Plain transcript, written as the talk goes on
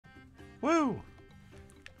Woo!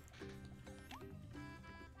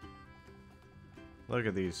 Look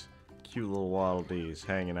at these cute little Waddle Dees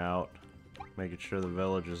hanging out, making sure the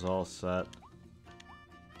village is all set.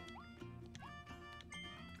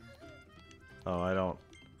 Oh, I don't...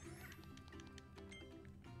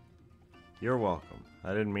 You're welcome.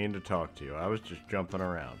 I didn't mean to talk to you. I was just jumping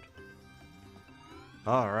around.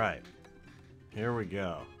 Alright. Here we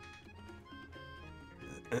go.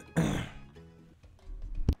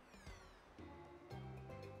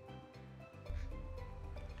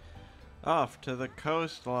 Off to the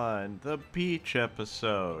coastline, the beach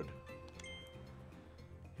episode.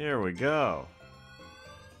 Here we go.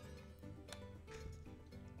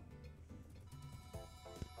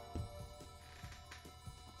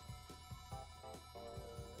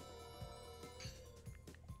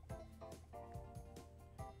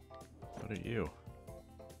 What are you?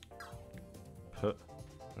 Huh.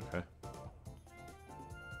 Okay.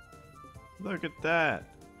 Look at that.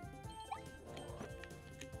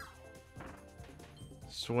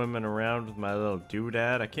 Swimming around with my little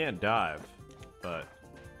doodad. I can't dive, but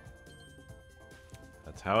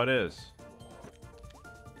that's how it is.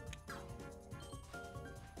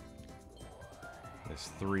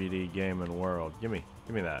 This 3D gaming world. Give me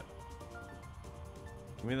that.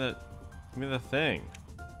 Give me the thing.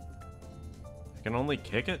 I can only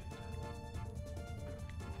kick it?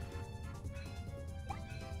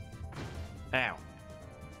 Ow.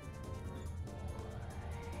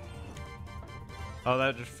 Oh,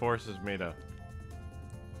 that just forces me to...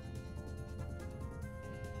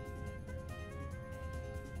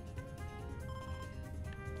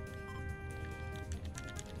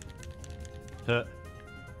 Huh.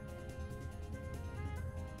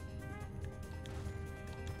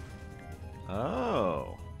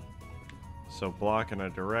 Oh. So blocking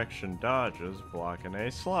a direction dodges, blocking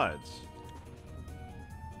a slides.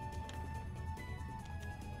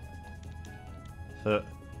 Huh.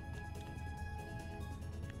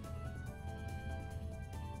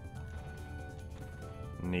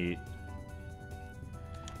 Neat.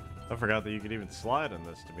 I forgot that you could even slide in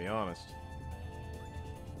this, to be honest.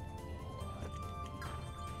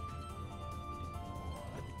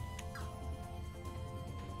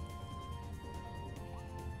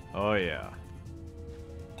 Oh yeah.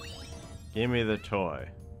 Give me the toy.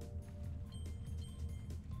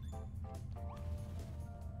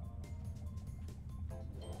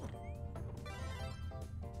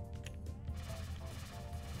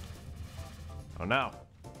 Oh no.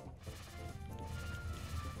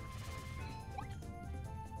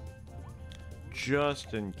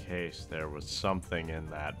 Just in case there was something in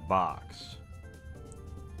that box.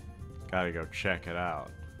 Gotta go check it out.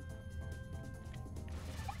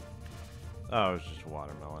 Oh, it was just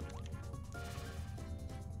watermelon.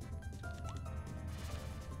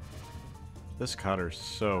 This cutter's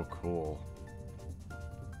so cool.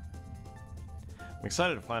 I'm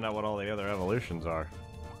excited to find out what all the other evolutions are.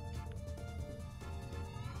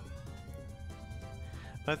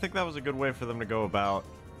 I think that was a good way for them to go about...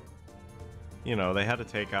 You know, they had to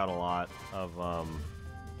take out a lot of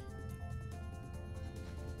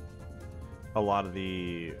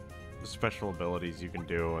the special abilities you can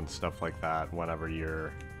do and stuff like that whenever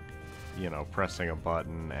you're, you know, pressing a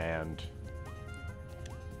button and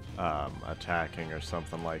attacking or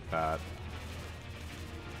something like that.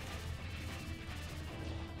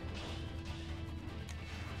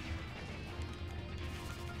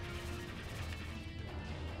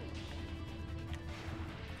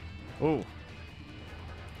 Ooh.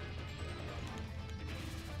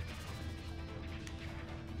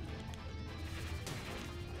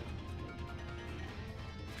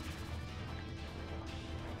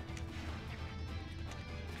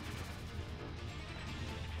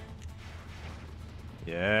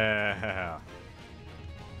 Yeah.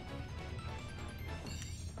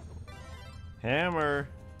 Hammer.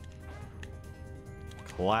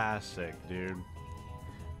 Classic, dude.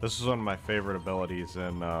 This is one of my favorite abilities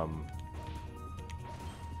in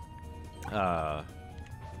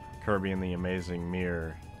Kirby and the Amazing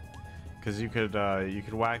Mirror, because you could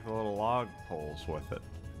whack the little log poles with it.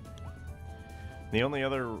 The only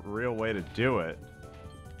other real way to do it,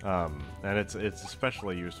 and it's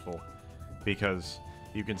especially useful because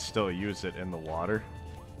you can still use it in the water.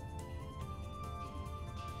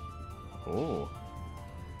 Ooh.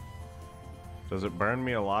 Does it burn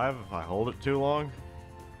me alive if I hold it too long?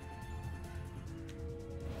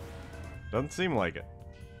 Doesn't seem like it.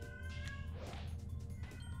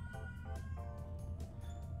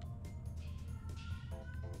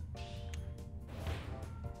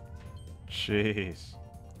 Jeez.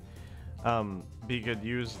 But you could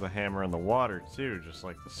use the hammer in the water too, just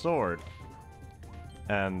like the sword.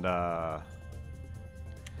 And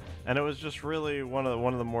it was just really one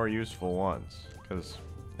of the more useful ones, because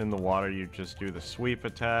in the water you just do the sweep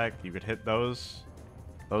attack. You could hit those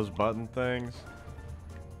button things.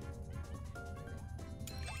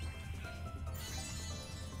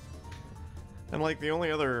 And like the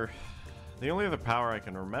only other power I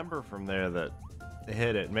can remember from there that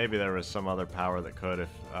hit it, maybe there was some other power that could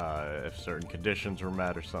if certain conditions were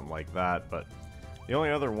met or something like that, but the only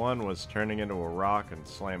other one was turning into a rock and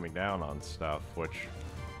slamming down on stuff,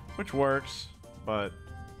 which works, but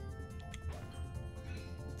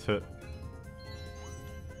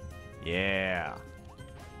yeah.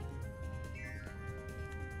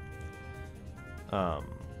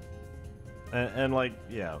 And like,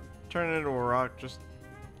 yeah, turning into a rock just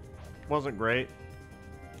wasn't great.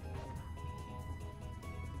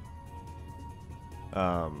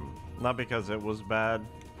 Not because it was bad.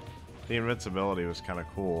 The invincibility was kind of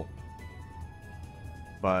cool.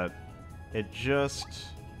 But it just...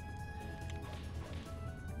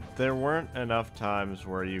 there weren't enough times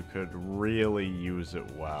where you could really use it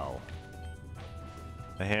well.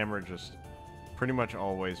 The hammer just pretty much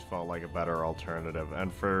always felt like a better alternative.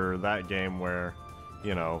 And for that game where,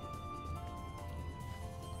 you know,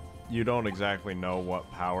 you don't exactly know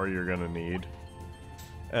what power you're gonna need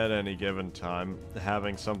at any given time,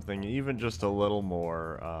 having something even just a little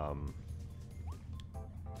more,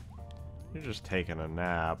 you're just taking a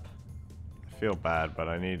nap. I feel bad, but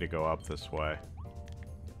I need to go up this way.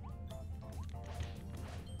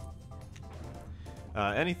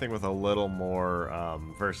 Anything with a little more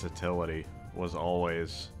versatility was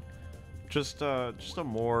always just a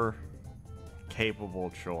more capable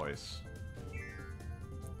choice.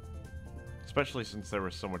 Especially since there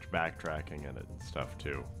was so much backtracking in it and stuff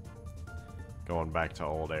too. Going back to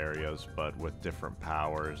old areas, but with different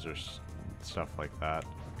powers or stuff like that.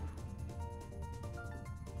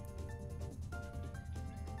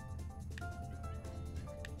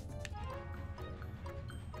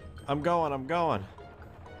 I'm going.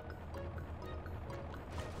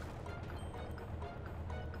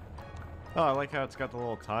 Oh, I like how it's got the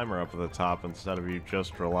little timer up at the top instead of you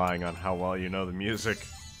just relying on how well you know the music.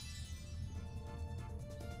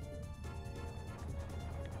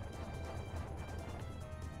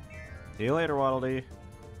 See you later, Waddle Dee.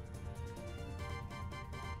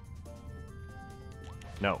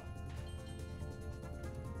 No.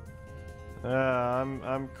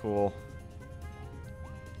 I'm cool.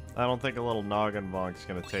 I don't think a little noggin bonk's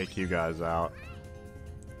gonna take you guys out.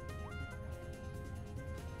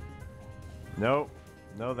 Nope.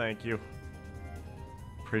 No thank you.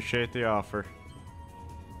 Appreciate the offer.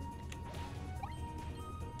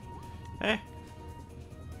 Eh.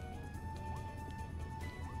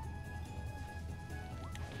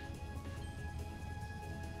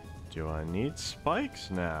 Do I need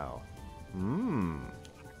spikes now?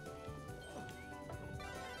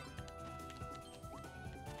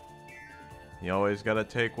 You always gotta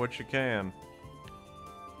take what you can.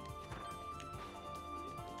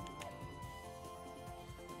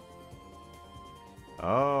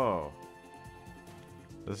 Oh.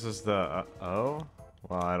 This is the, oh?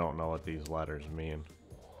 Well, I don't know what these letters mean.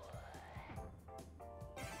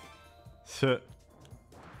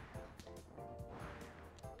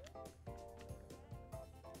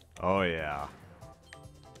 Oh, yeah.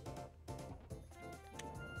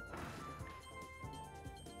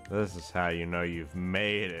 This is how you know you've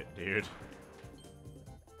made it, dude.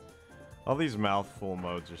 All these mouthful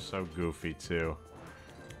modes are so goofy, too.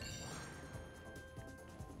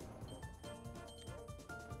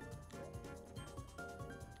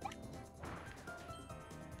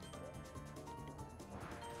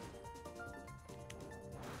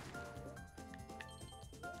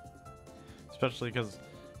 Especially because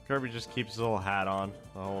Kirby just keeps his little hat on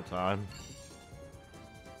the whole time.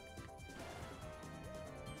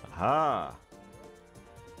 Aha!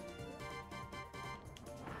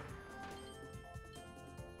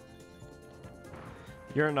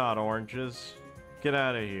 You're not oranges. Get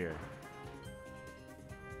out of here.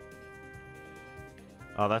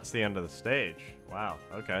 Oh, that's the end of the stage. Wow,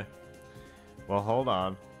 okay. Well, hold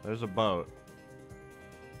on. There's a boat.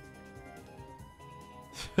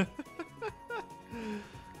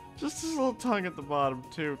 Just his little tongue at the bottom,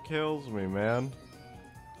 too, kills me, man.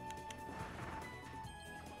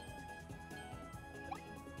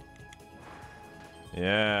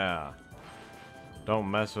 Yeah.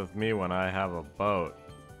 Don't mess with me when I have a boat.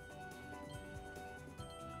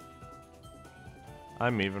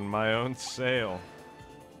 I'm even my own sail.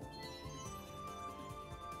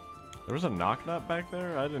 There was a knock nut back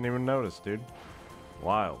there? I didn't even notice, dude.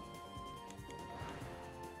 Wild.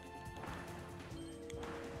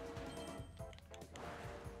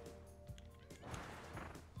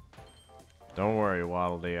 Don't worry,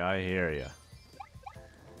 Waddle Dee, I hear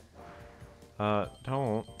ya.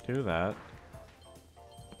 Don't do that.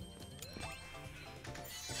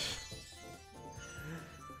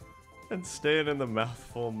 And staying in the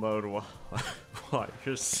mouthful mode while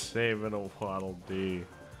you're saving a Waddle Dee.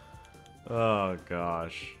 Oh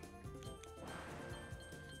gosh.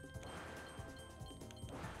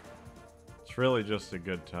 It's really just a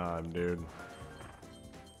good time, dude.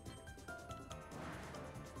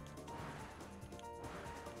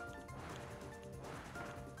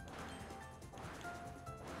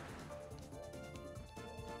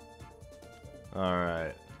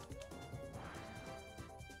 Alright.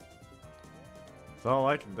 That's all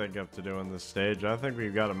I can think of to do in this stage. I think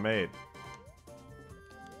we've got a mate.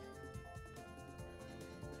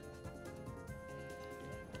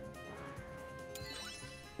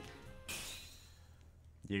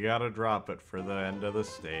 You gotta drop it for the end of the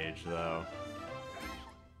stage, though.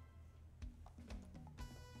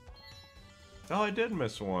 Oh, I did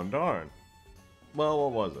miss one, darn. Well,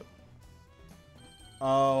 what was it?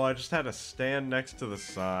 Oh, I just had to stand next to the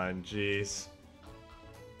sign, jeez.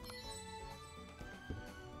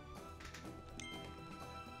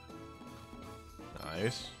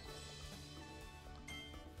 Nice.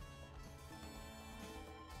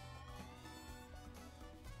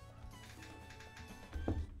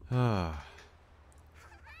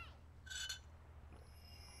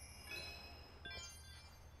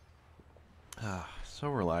 So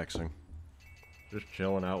relaxing. Just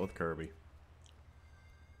chilling out with Kirby.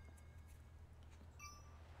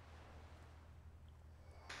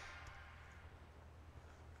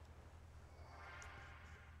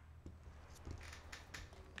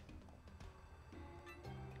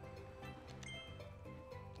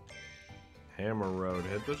 Hammer Road,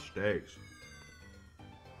 hit the stakes.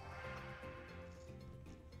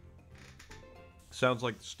 Sounds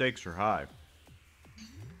like the stakes are high.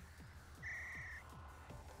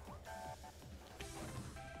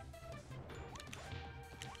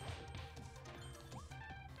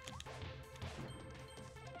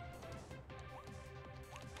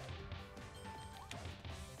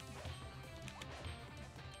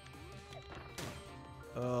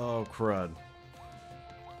 Oh, crud.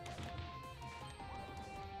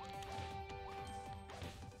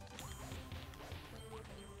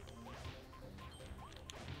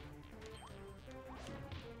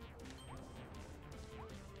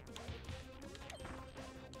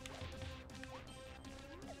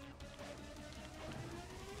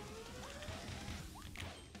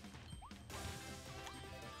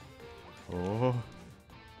 Oh.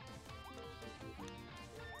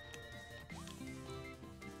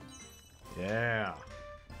 Yeah.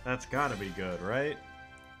 That's gotta be good, right?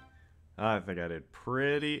 I think I did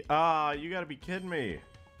pretty... Ah, you gotta be kidding me.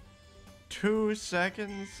 2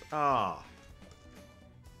 seconds? Ah.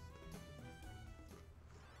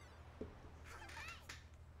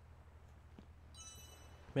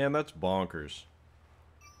 Man, that's bonkers.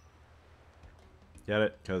 Get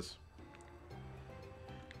it? Because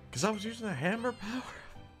I was using the hammer power?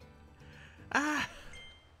 Ah!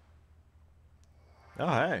 Oh,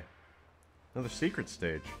 hey. Another secret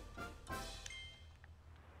stage.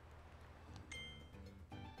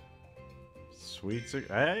 Sweet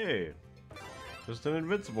hey! Just an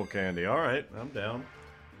invincible candy. Alright, I'm down.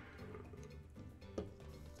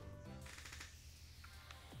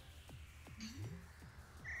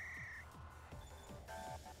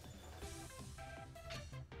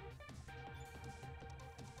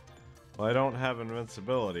 Well, I don't have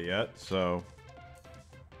invincibility yet, so...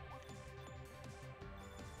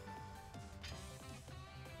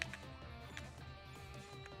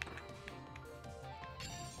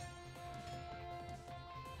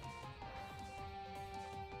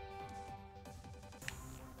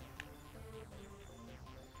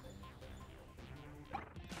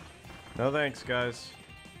 No thanks, guys.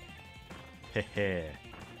 Hehe.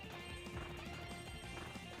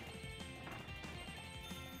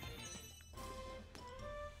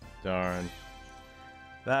 Darn.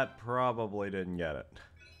 That probably didn't get it.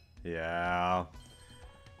 Yeah.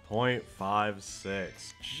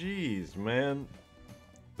 0.56. Jeez, man.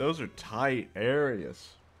 Those are tight areas.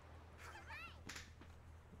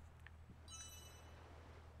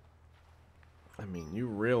 I mean, you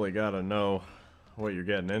really gotta know what you're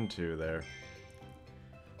getting into there.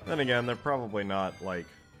 Then again, they're probably not, like...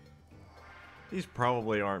 These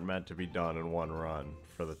probably aren't meant to be done in one run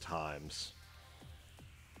for the times.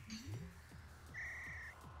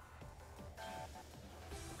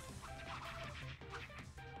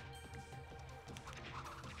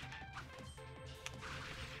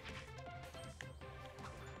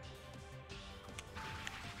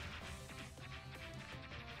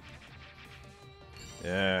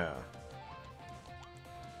 Yeah.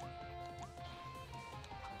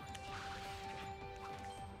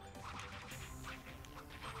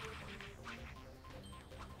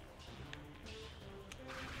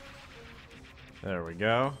 There we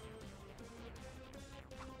go.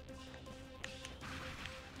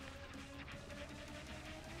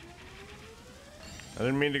 I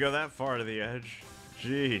didn't mean to go that far to the edge.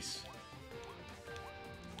 Jeez.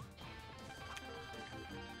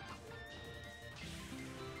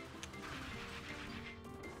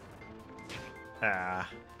 Ah.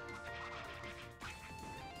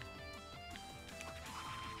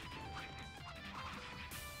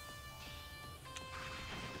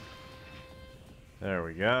 There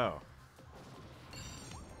we go.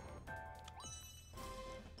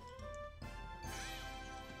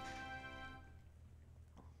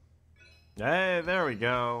 Hey, there we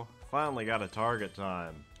go. Finally got a target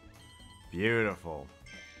time. Beautiful.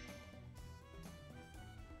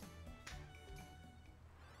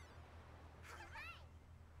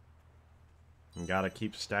 And gotta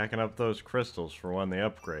keep stacking up those crystals for when the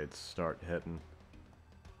upgrades start hitting.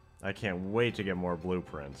 I can't wait to get more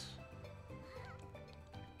blueprints.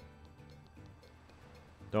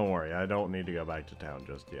 Don't worry, I don't need to go back to town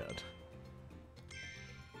just yet.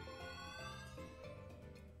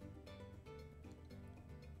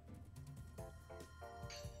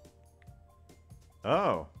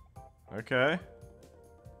 Oh, okay.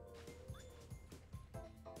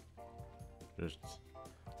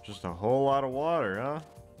 Just a whole lot of water, huh?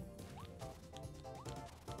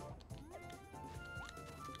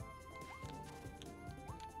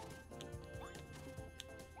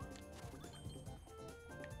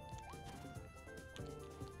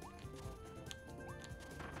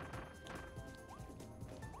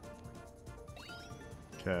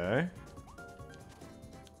 Okay.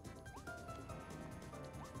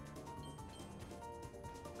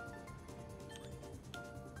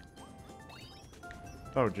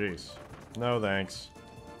 Oh, jeez. No, thanks.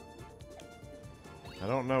 I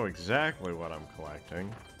don't know exactly what I'm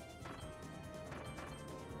collecting.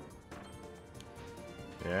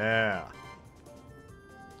 Yeah.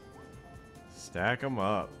 Stack them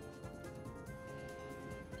up.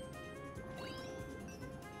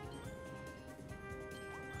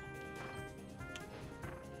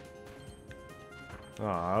 Oh,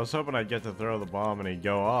 I was hoping I'd get to throw the bomb and he'd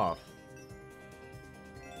go off.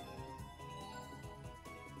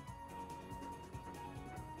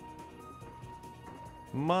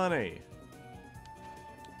 Money.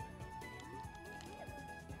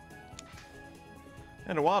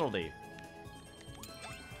 And a Waddle Dee.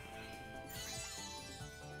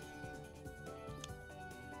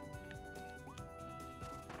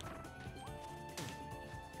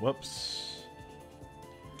 Whoops.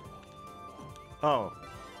 Oh.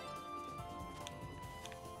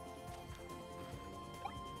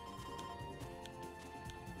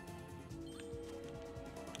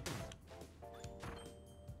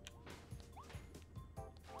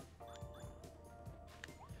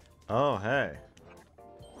 Oh, hey.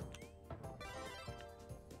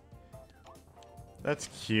 That's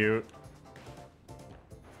cute.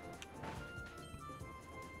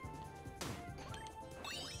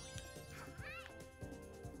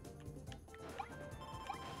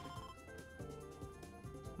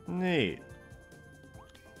 Neat.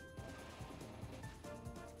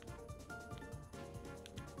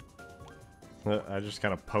 I just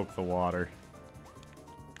kind of poke the water.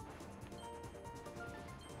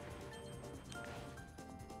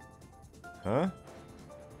 Huh?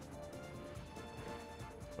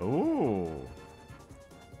 Ooh.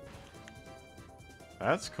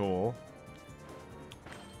 That's cool.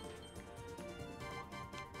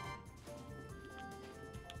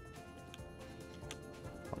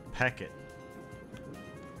 I'll peck it.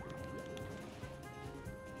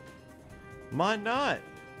 My nut!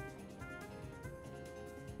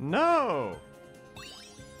 No!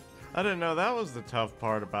 I didn't know that was the tough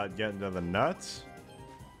part about getting to the nuts.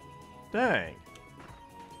 Dang.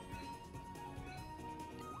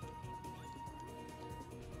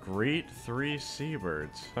 Greet 3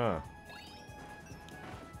 seabirds, huh?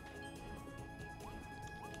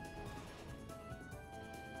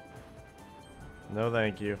 No,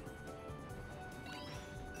 thank you.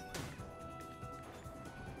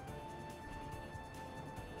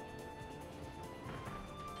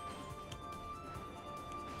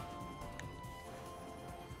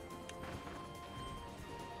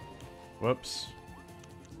 Whoops.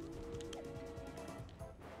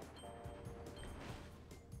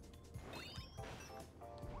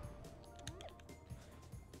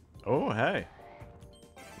 Oh, hey.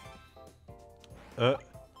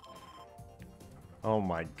 Oh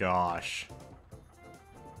my gosh.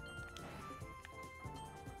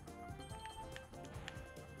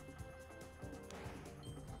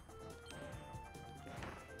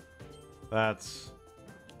 That's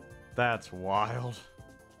wild.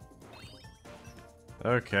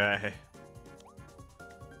 Okay.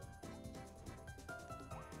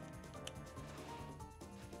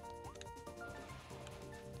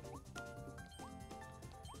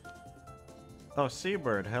 Oh,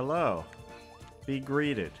 Seabird, hello. Be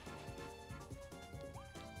greeted.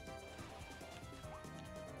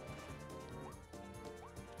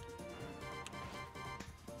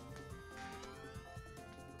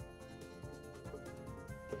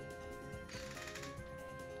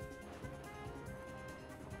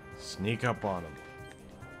 Sneak up on him.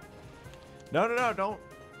 No, no, no, don't.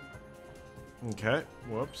 Okay,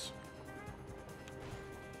 whoops.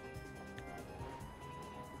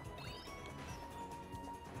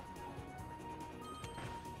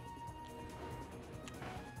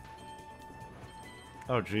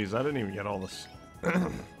 Oh, geez, I didn't even get all this.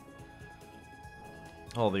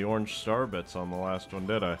 All the orange star bits on the last one,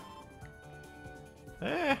 did I?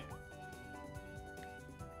 Eh.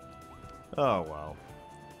 Oh, well.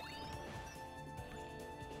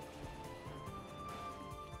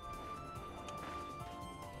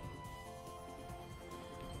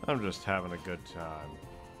 I'm just having a good time.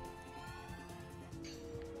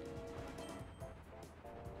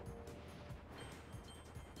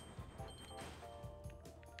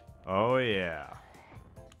 Oh, yeah.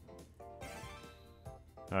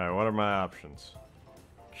 Alright, what are my options?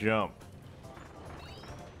 Jump.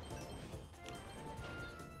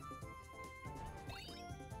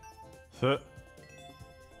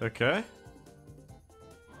 Okay.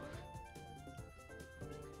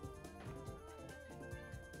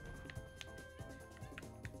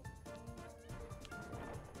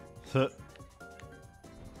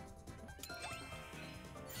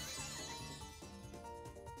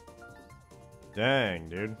 Dang,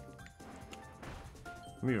 dude.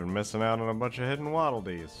 I'm even missing out on a bunch of hidden Waddle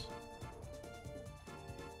Dees.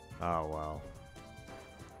 Oh, well.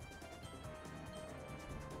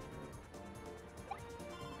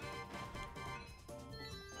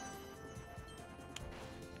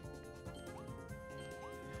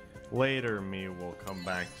 Later, me will come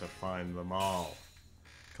back to find them all.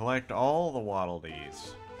 Collect all the Waddle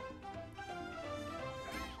Dees.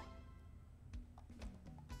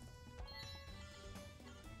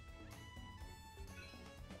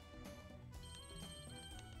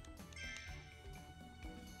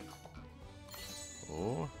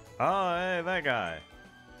 Oh, hey, that guy.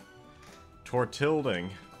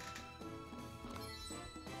 Tortilding.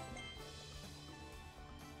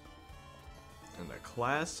 And a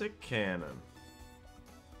classic cannon.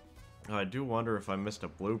 Oh, I do wonder if I missed a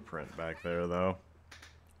blueprint back there, though.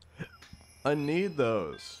 I need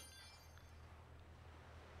those.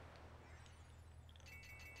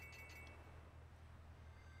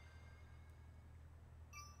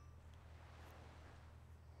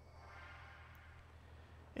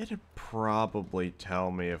 It'd probably tell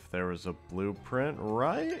me if there was a blueprint,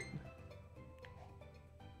 right?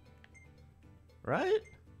 Right?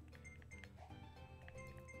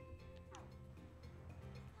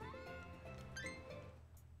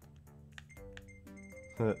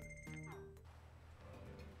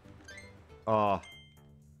 Oh.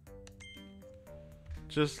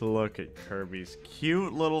 Just look at Kirby's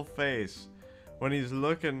cute little face when he's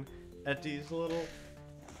looking at these little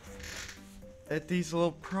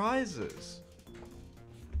prizes.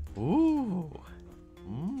 Ooh.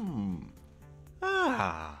 Mmm.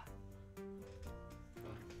 Ah.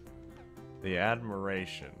 The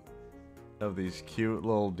admiration of these cute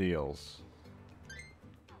little deals.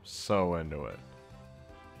 So into it.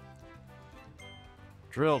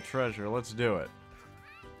 Drill treasure, let's do it.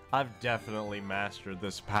 I've definitely mastered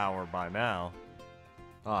this power by now.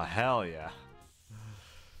 Oh, hell yeah.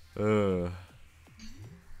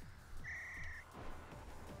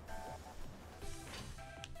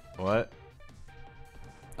 What?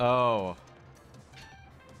 Oh.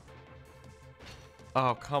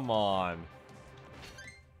 Oh, come on.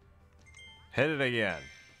 Hit it again.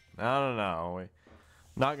 I don't know. We're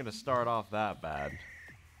not gonna start off that bad.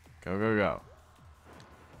 Go, go, go.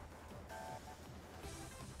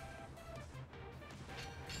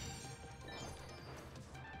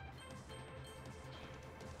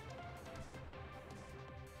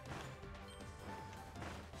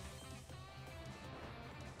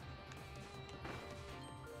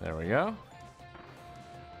 There we go.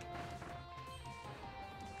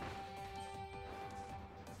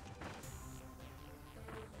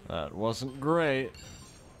 That wasn't great.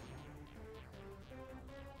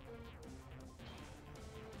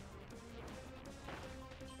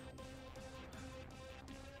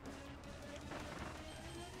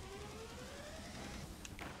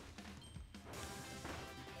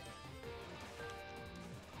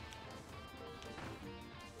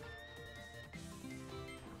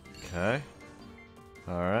 Okay.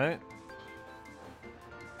 Alright.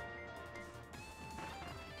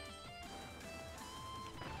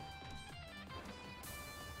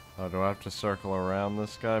 Oh, do I have to circle around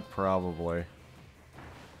this guy? Probably.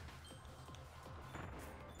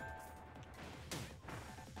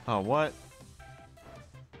 Oh, what?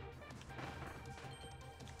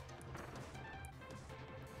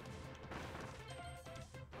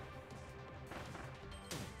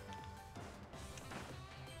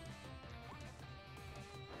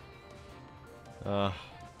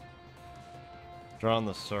 Drawing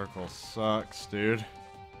the circle sucks, dude.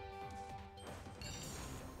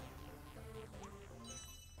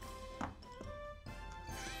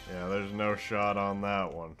 Yeah, there's no shot on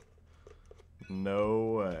that one.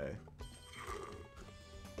 No way.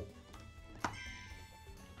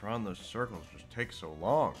 Drawing those circles just takes so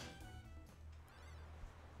long.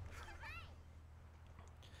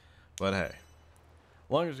 But hey,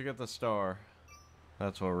 as long as you get the star,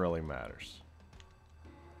 that's what really matters.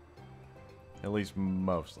 At least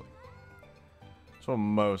mostly. That's what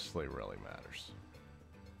mostly really matters.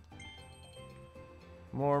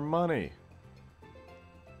 More money.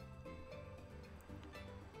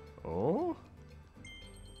 Oh?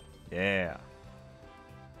 Yeah.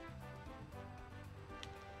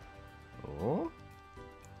 Oh?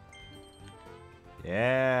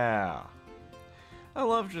 Yeah. I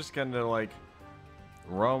love just getting to, like,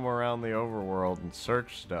 roam around the overworld and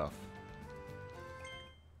search stuff.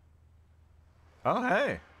 Oh,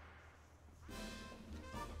 hey.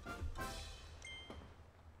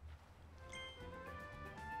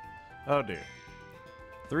 Oh, dear.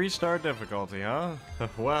 3-star difficulty, huh?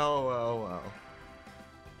 Well, well, well.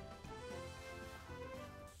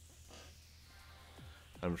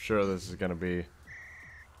 I'm sure this is gonna be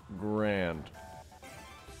grand.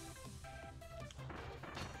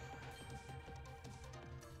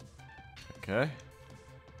 Okay.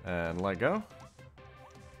 And let go.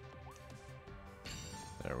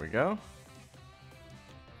 There we go.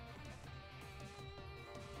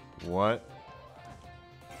 What?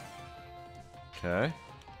 Okay.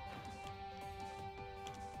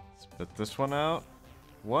 Spit this one out.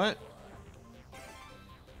 What?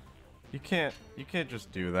 You can't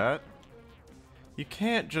just do that. You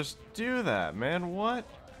can't just do that, man. What?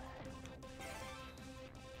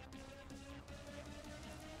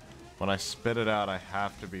 When I spit it out, I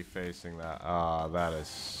have to be facing that. Ah, that is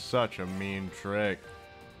such a mean trick.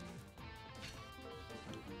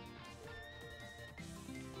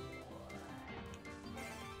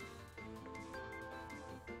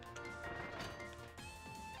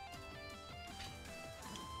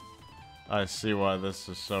 I see why this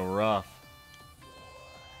is so rough.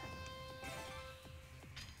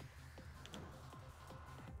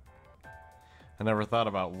 I never thought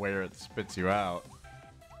about where it spits you out.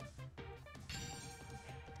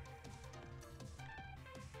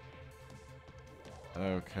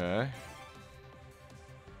 Okay.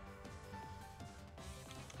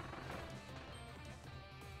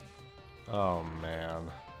 Oh, man.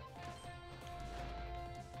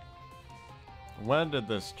 When did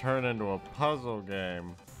this turn into a puzzle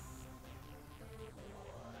game?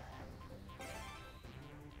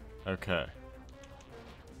 Okay.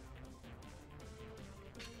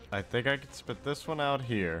 I think I could spit this one out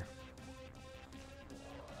here.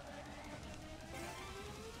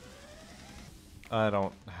 I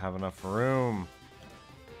don't have enough room.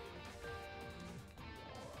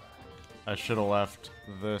 I should have left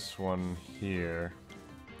this one here.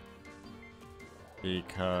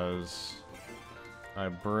 Because I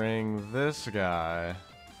bring this guy.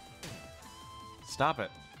 Stop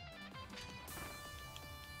it.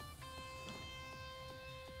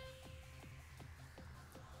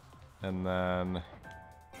 And then...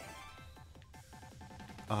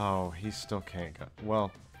 oh, he still can't go.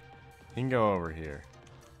 Well, he can go over here.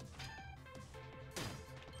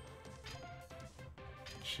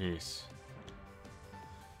 Jeez.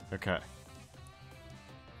 Okay.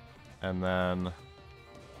 And then...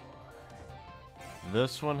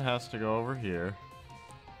 this one has to go over here.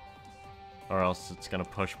 Or else it's gonna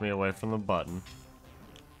push me away from the button.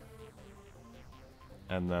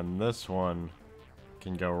 And then this one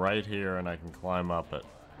can go right here and I can climb up it.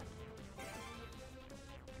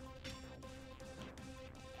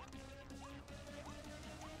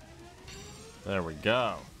 There we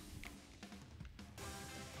go.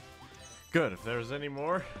 Good, if there was any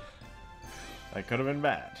more, that could have been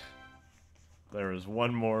bad. If there was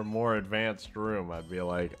one more advanced room, I'd be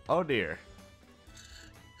like, oh dear.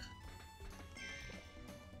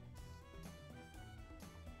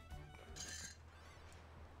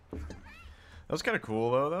 That was kind of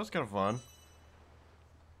cool though, that was kind of fun.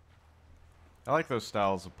 I like those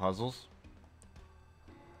styles of puzzles.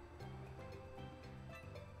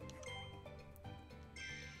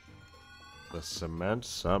 The Cement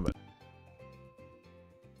Summit.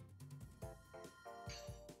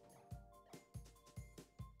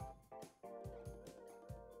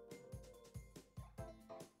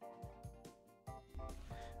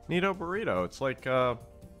 Neato burrito. It's like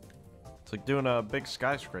doing a big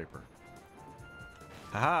skyscraper.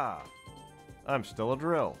 Haha! I'm still a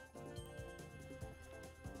drill.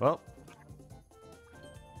 Well,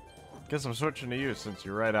 guess I'm switching to you since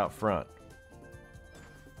you're right out front.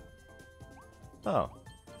 Oh,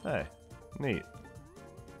 hey, neat.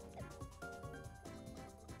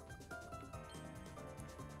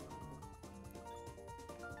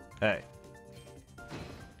 Hey.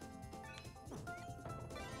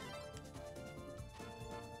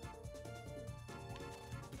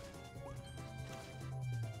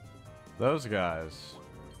 Those guys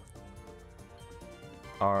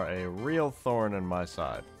are a real thorn in my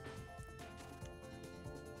side.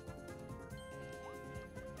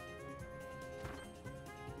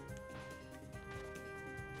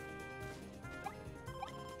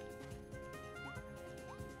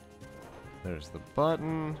 There's the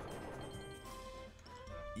button.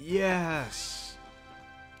 Yes!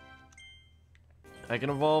 I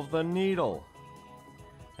can evolve the needle.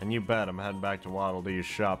 And you bet I'm heading back to Waddle Dee's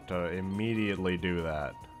shop to immediately do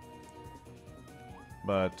that.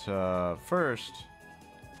 But, first...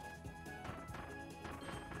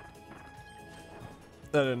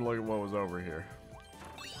 I didn't look at what was over here.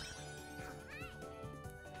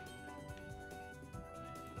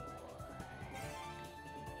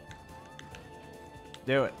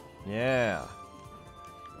 Do it. Yeah.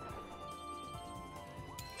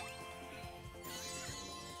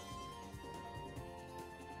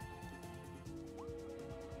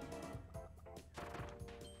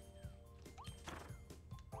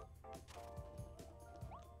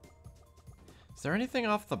 Is there anything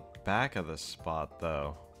off the back of this spot,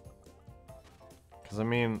 though? Because, I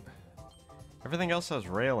mean, everything else has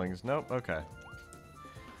railings. Nope, okay.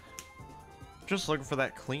 Just looking for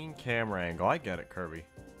that clean camera angle. I get it, Kirby.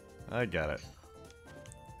 I get it.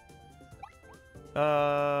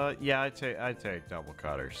 Yeah, I take double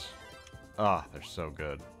cutters. Ah, they're so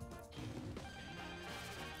good.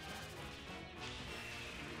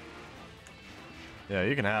 Yeah,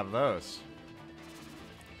 you can have those.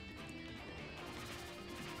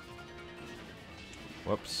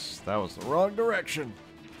 Whoops, that was the wrong direction.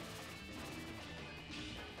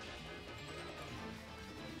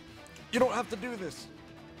 You don't have to do this.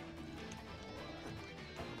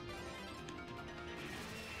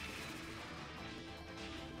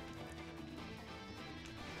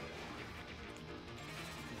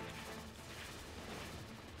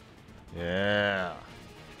 Yeah.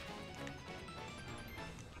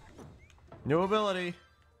 New ability.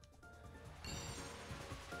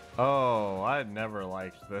 Oh, I never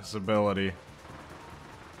liked this ability.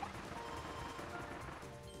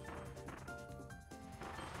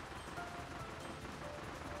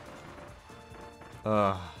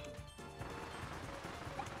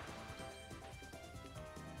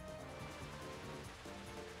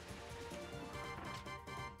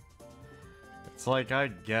 It's like, I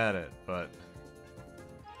get it, but...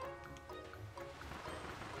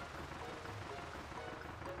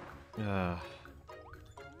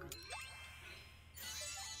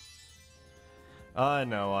 I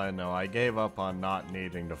know. I gave up on not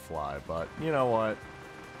needing to fly, but you know what?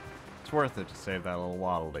 It's worth it to save that little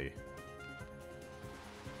Waddle Dee.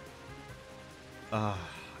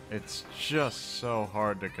 It's just so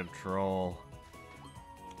hard to control.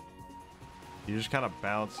 You just kind of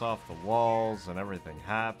bounce off the walls and everything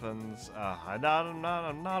happens. I'm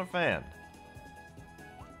not a fan.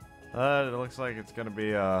 It looks like it's gonna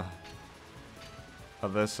be of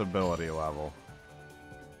this ability level.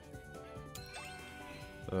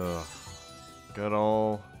 Ugh. Good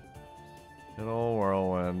old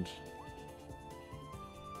whirlwind.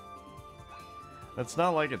 It's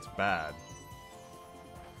not like it's bad,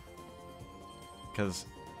 because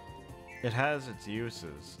it has its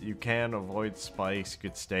uses. You can avoid spikes, you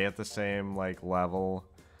could stay at the same, like, level.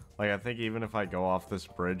 Like, I think even if I go off this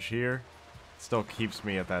bridge here, it still keeps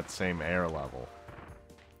me at that same air level.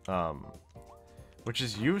 Which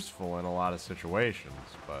is useful in a lot of situations,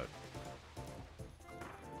 but...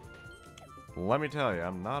 let me tell you,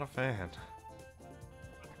 I'm not a fan.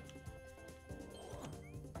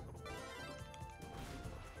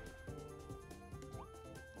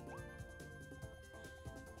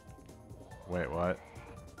 Wait, what?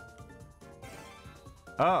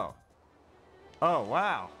 Oh. Oh,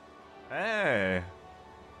 wow. Hey.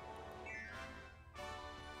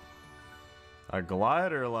 A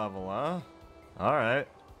glider level, huh? Alright.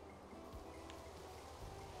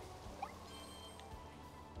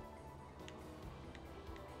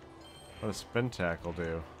 What does spin tackle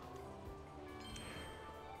do?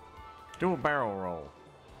 Do a barrel roll.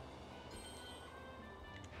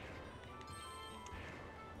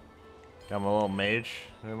 Got my little mage,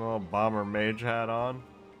 my little bomber mage hat on.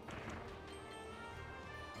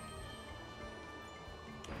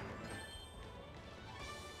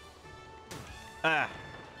 Ah!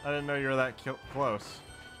 I didn't know you were that close.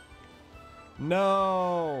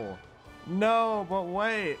 No! No, but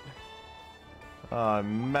wait! Oh, I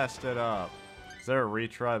messed it up. Is there a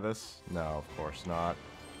retry this? No, of course not.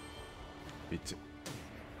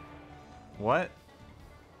 What?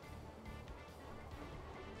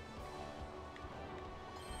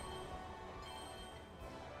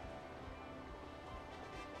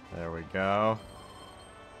 There we go.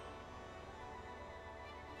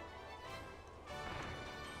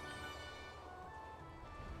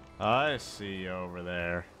 I see you over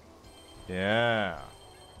there. Yeah.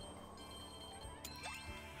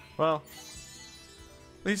 Well,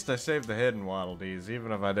 at least I saved the hidden Waddle Dees,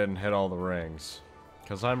 even if I didn't hit all the rings.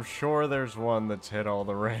 Because I'm sure there's one that's hit all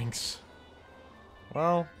the rings.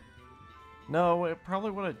 Well, no, it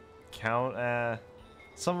probably wouldn't count.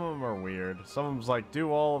 Some of them are weird. Some of them's like,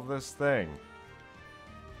 do all of this thing.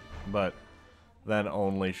 But then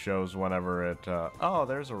only shows whenever it, oh,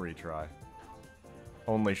 there's a retry.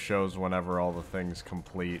 Only shows whenever all the things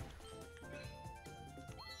complete.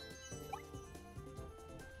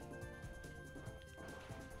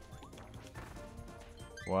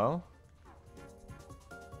 Well,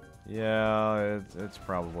 yeah, it's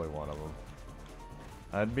probably one of them.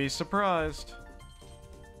 I'd be surprised.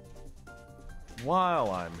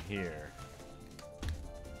 While I'm here,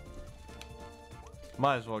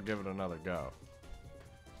 might as well give it another go.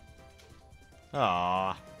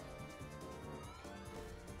 Ah,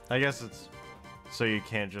 I guess it's so you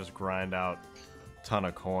can't just grind out a ton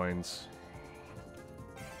of coins.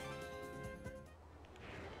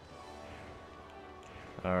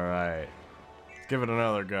 Alright. Let's give it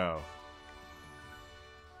another go.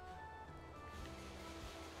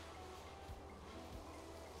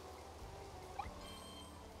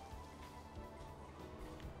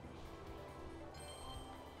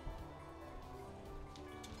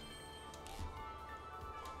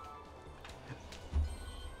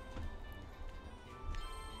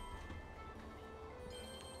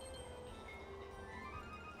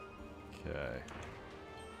 Okay.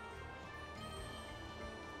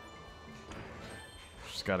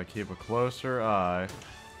 Just gotta keep a closer eye.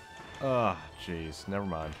 Ah, jeez. Never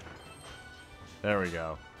mind. There we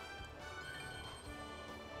go.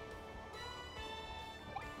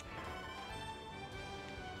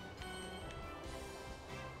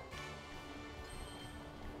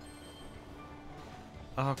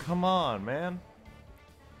 Oh, come on, man.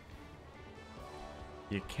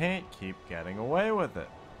 You can't keep getting away with it.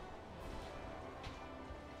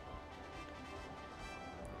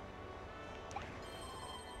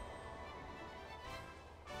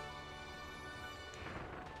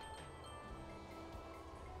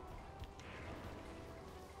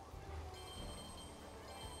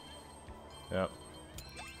 Yep.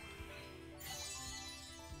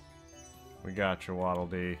 We got you, Waddle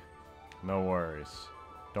Dee. No worries.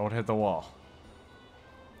 Don't hit the wall.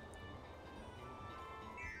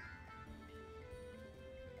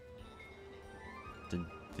 Did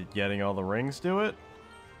getting all the rings do it?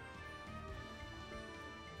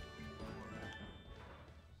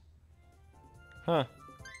 Huh.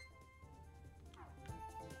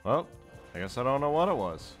 Well, I guess I don't know what it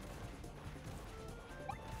was.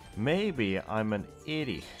 Maybe I'm an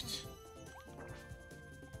idiot.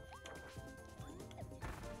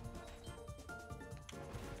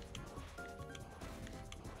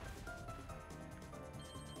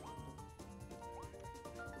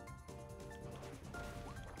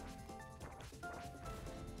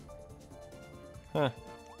 Huh.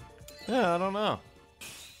 Yeah, I don't know.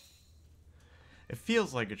 It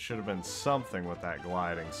feels like it should have been something with that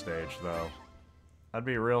gliding stage, though. I'd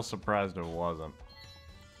be real surprised if it wasn't.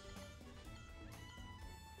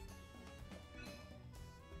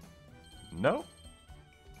 Nope.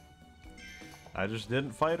 I just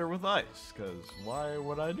didn't fight her with ice, because why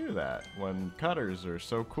would I do that when cutters are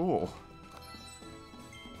so cool?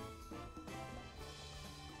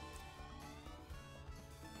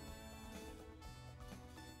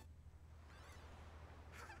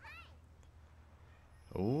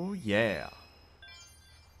 Oh, yeah.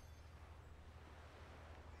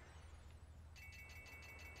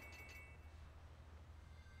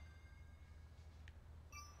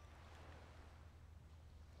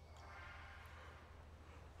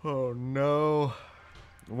 Oh no.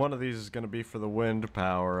 One of these is gonna be for the wind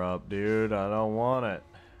power up, dude. I don't want it.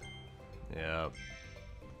 Yep.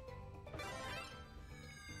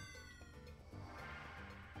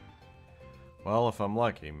 Well, if I'm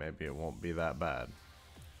lucky, maybe it won't be that bad.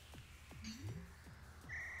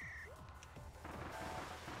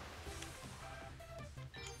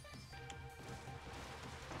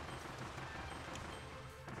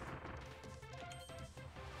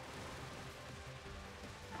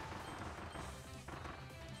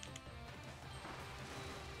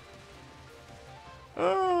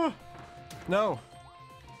 No.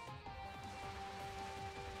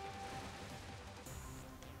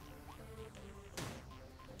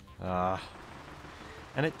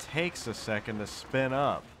 And it takes a second to spin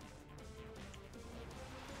up.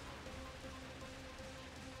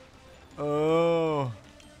 Oh.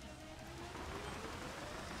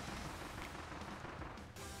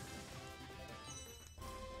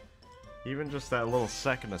 Even just that little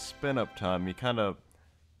second of spin up time, you gotta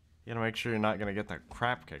make sure you're not gonna get that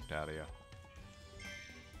crap kicked out of you.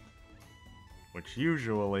 Which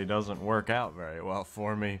usually doesn't work out very well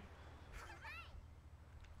for me.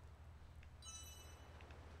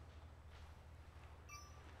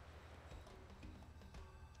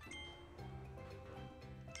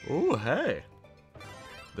 Ooh, hey.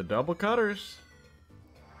 The double cutters.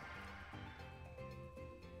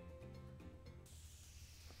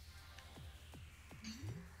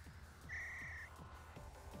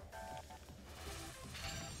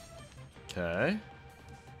 Okay.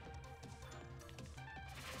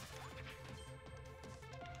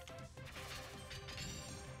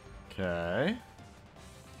 Okay.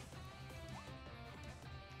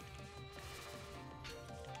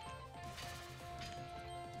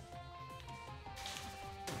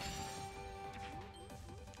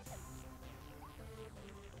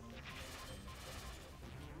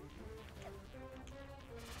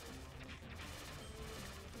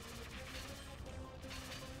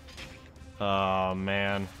 Oh,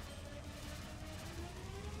 man.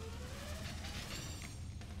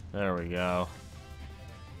 There we go.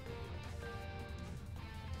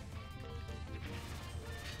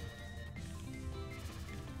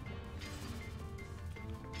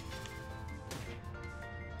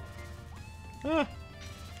 Ah.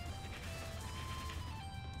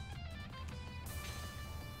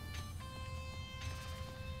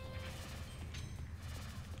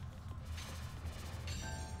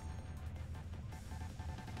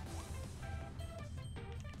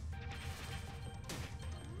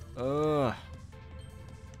 Ugh.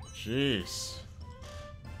 Jeez.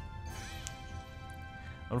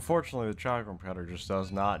 Unfortunately, the chakram cutter just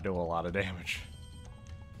does not do a lot of damage.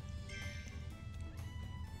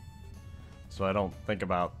 So I don't think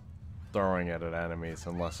about throwing it at enemies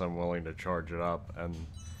unless I'm willing to charge it up.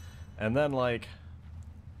 And then, like,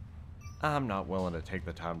 I'm not willing to take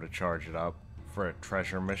the time to charge it up for a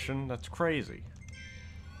treasure mission. That's crazy.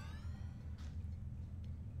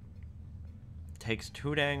 Takes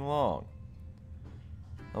too dang long.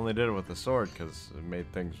 Only did it with the sword because it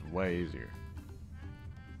made things way easier.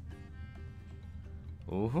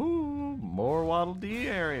 Woohoo! More Waddle Dee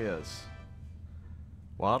areas.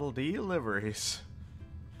 Waddle Dee liveries.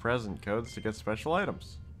 Present codes to get special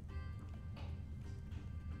items.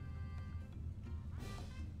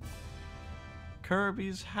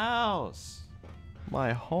 Kirby's house.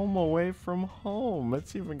 My home away from home.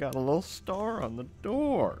 It's even got a little star on the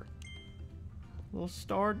door. Little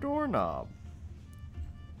star doorknob.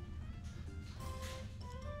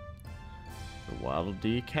 The Waddle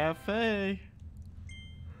Dee Cafe.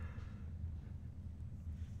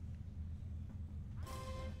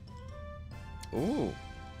 Ooh.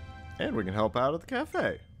 And we can help out at the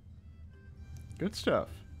cafe. Good stuff.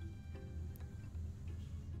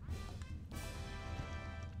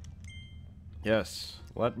 Yes,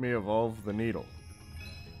 let me evolve the needle.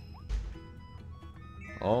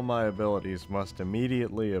 All my abilities must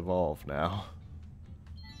immediately evolve now.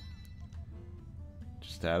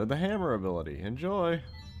 Just added the hammer ability. Enjoy.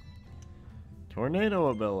 Tornado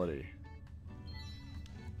ability.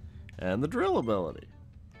 And the drill ability.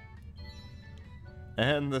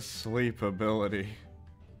 And the sleep ability.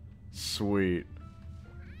 Sweet.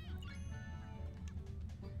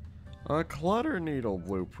 A clutter needle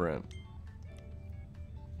blueprint.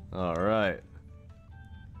 Alright.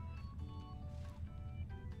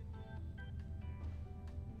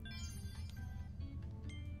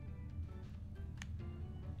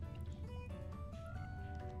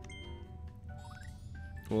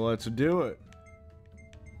 Well, let's do it.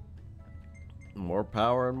 More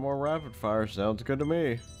power and more rapid fire sounds good to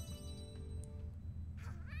me.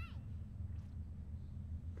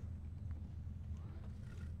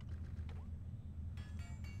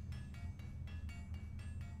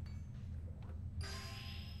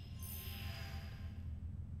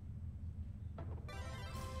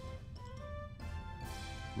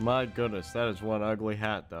 My goodness, that is one ugly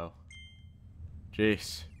hat, though.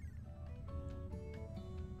 Jeez.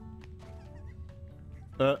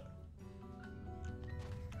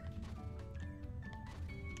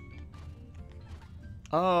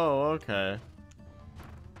 Oh, okay.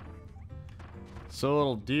 So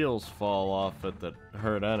little deals fall off it that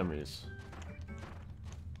hurt enemies.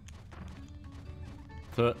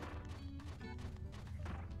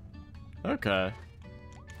 Okay.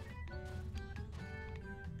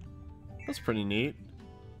 That's pretty neat.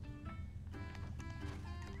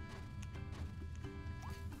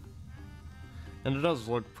 And it does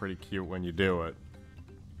look pretty cute when you do it.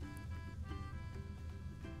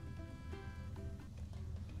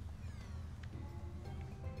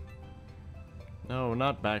 No,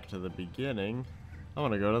 not back to the beginning. I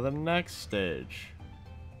want to go to the next stage.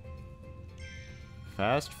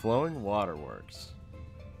 Fast flowing waterworks.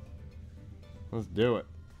 Let's do it.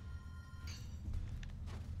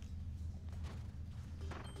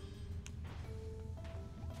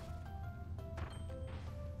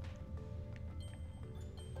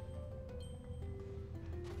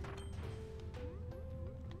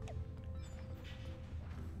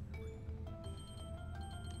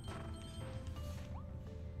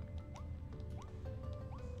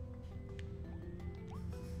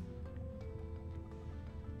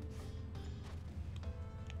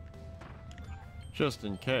 Just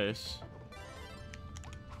in case.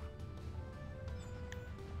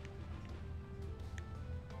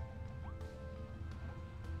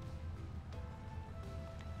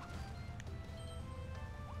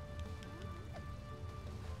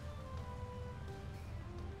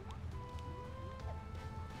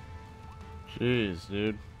 Jeez,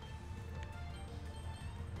 dude.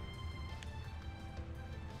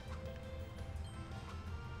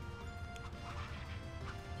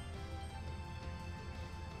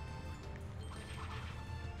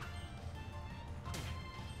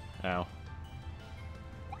 Ow.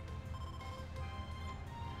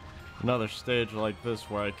 Another stage like this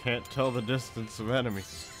where I can't tell the distance of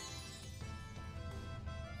enemies.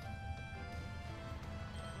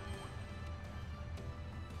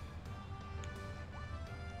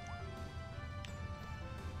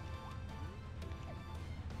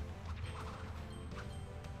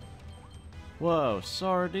 Whoa,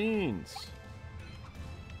 sardines!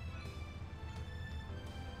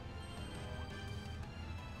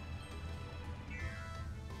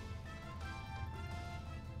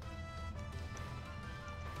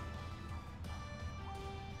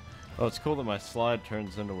 Oh, it's cool that my slide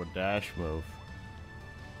turns into a dash move.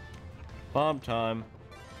 Bomb time.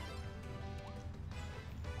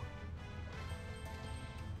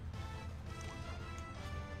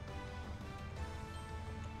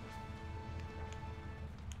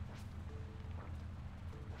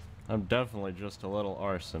 I'm definitely just a little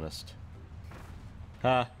arsonist.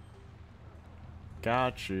 Ha!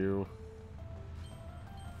 Got you.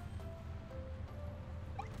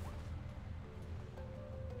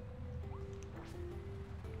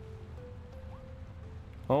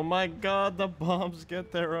 Oh my god, the bombs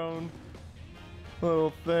get their own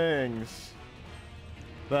little things.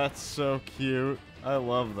 That's so cute. I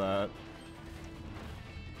love that.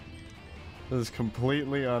 This is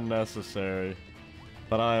completely unnecessary,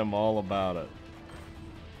 but I am all about it.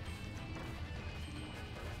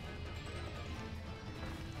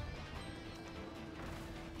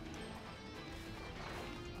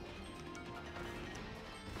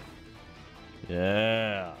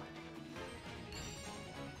 Yeah.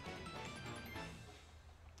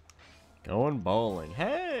 Going bowling.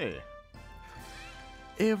 Hey!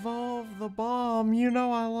 Evolve the bomb. You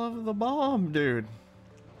know I love the bomb, dude.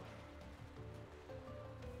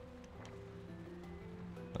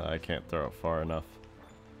 I can't throw it far enough.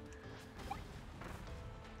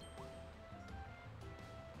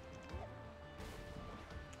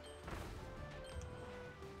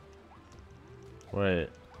 Wait.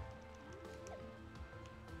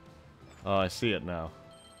 Oh, I see it now.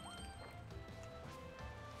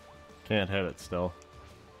 Can't hit it still.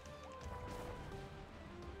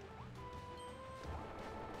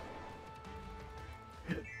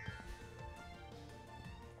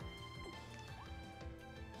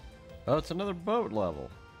 Oh, it's another boat level.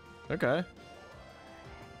 Okay.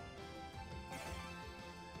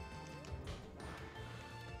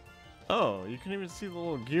 Oh, you can even see the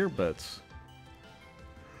little gear bits.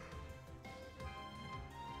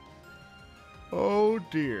 Oh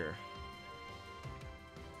dear.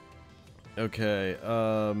 Okay,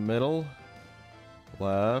 middle,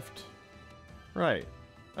 left, right.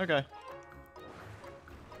 Okay.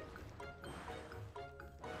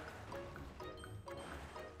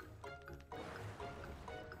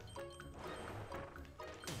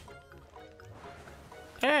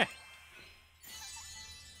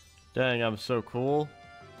 Dang, I'm so cool.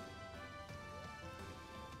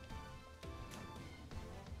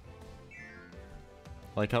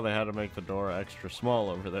 Like how they had to make the door extra small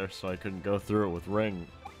over there so I couldn't go through it with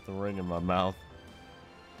the ring in my mouth.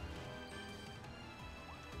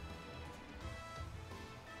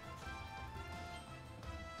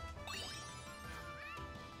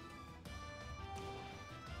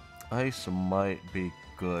 Ice might be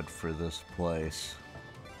good for this place.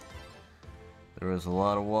 There is a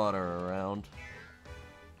lot of water around.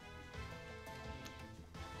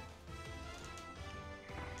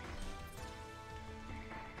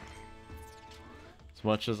 As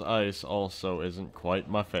much as ice also isn't quite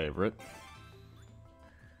my favorite.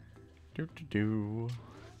 Do.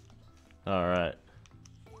 Alright.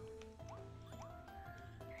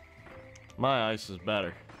 My ice is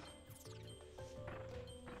better.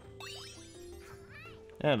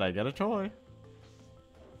 And I get a toy.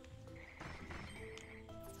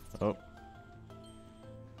 Oh.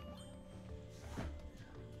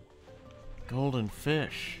 Golden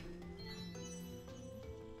fish.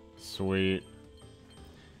 Sweet.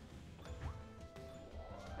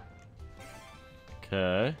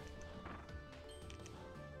 Okay.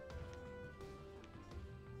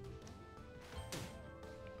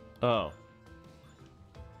 Oh.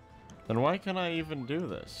 Then why can't I even do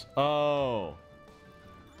this? Oh.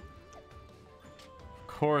 Of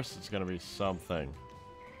course it's gonna be something.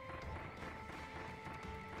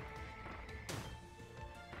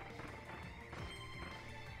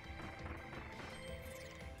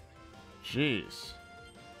 Jeez.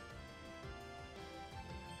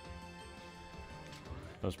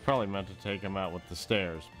 I was probably meant to take him out with the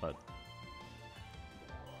stairs, but...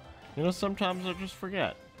 You know, sometimes I just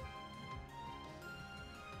forget.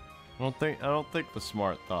 I don't think the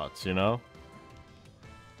smart thoughts, you know?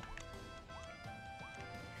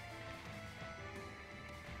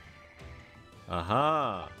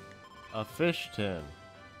 Aha! A fish tin.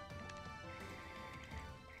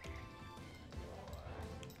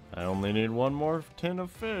 I only need one more tin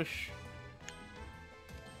of fish.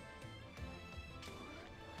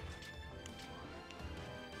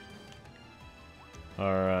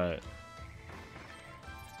 Alright.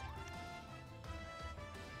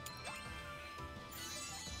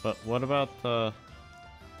 But what about the...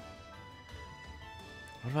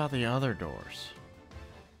 What about the other doors?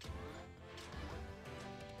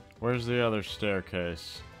 Where's the other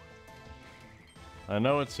staircase? I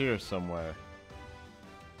know it's here somewhere.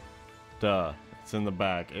 Duh, it's in the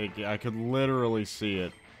back. I could literally see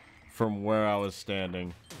it from where I was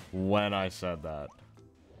standing when I said that.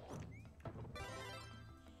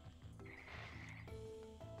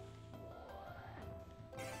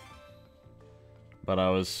 But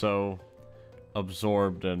I was so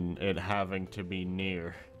absorbed in it having to be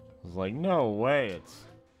near. I was like, no way it's...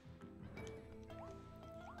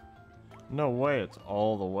 No way it's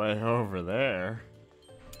all the way over there.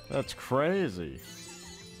 That's crazy.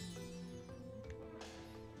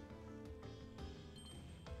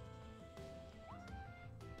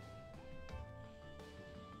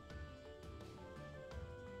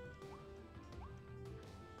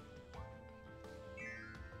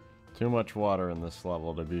 Too much water in this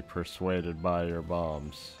level to be persuaded by your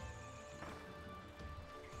bombs.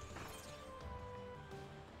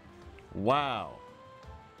 Wow.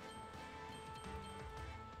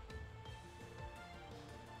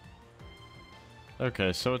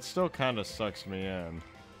 Okay, so it still kind of sucks me in.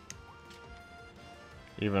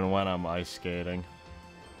 Even when I'm ice skating.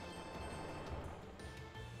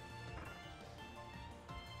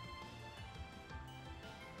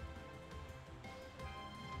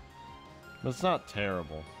 But it's not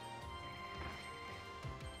terrible.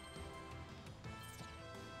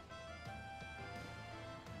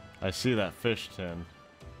 I see that fish tin.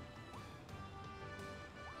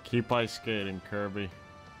 Keep ice skating, Kirby.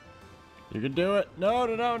 You can do it. No.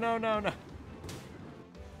 Okay,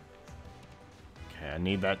 I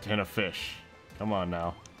need that tin of fish. Come on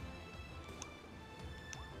now.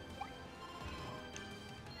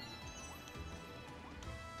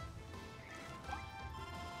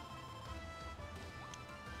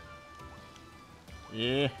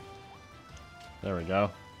 Yeah. There we go.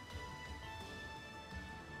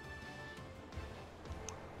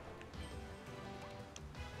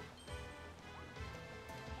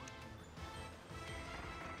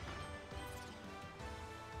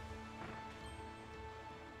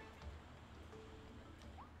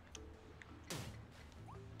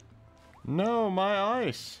 No, my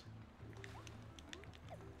ice.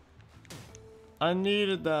 I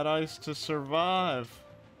needed that ice to survive.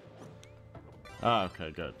 Ah, okay,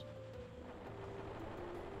 good.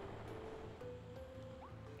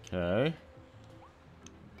 Okay.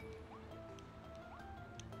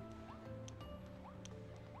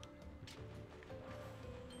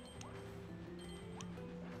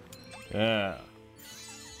 Yeah.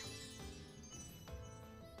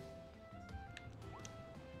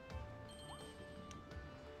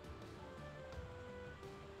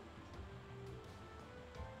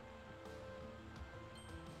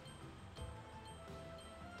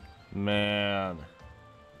 Man.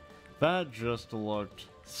 That just looked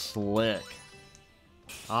slick.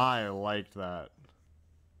 I liked that.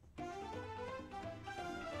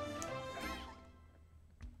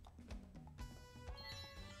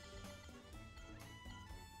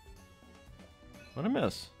 What'd I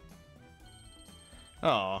miss?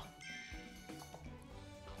 Oh.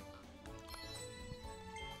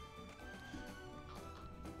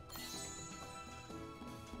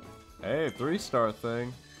 Hey, 3-star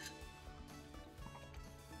thing.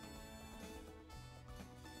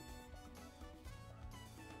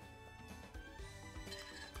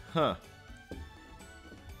 Huh.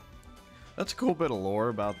 That's a cool bit of lore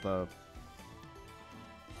about the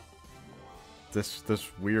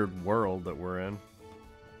this weird world that we're in.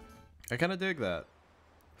 I kind of dig that.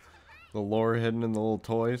 The lore hidden in the little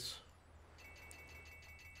toys.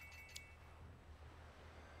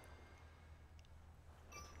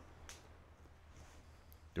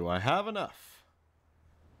 Do I have enough?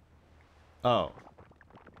 Oh.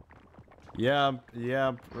 Yeah,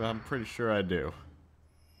 I'm pretty sure I do.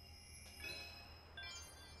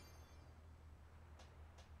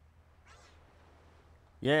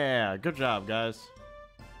 Yeah, good job, guys.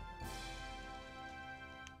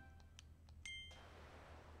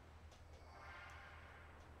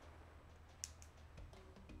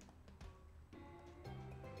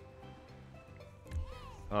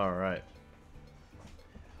 All right.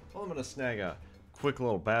 Well, I'm gonna snag a quick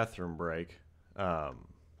little bathroom break.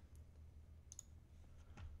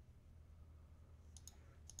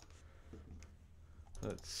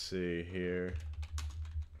 Let's see here.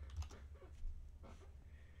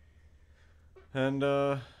 And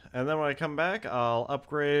then when I come back, I'll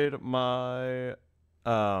upgrade my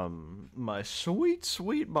my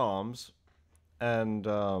sweet bombs and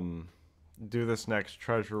do this next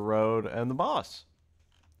treasure road and the boss.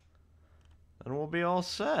 And we'll be all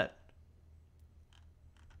set.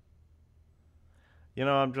 You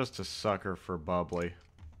know, I'm just a sucker for bubbly.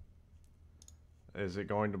 Is it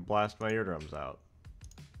going to blast my eardrums out?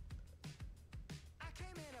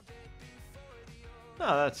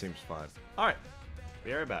 No, that seems fine. Alright,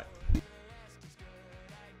 be right back.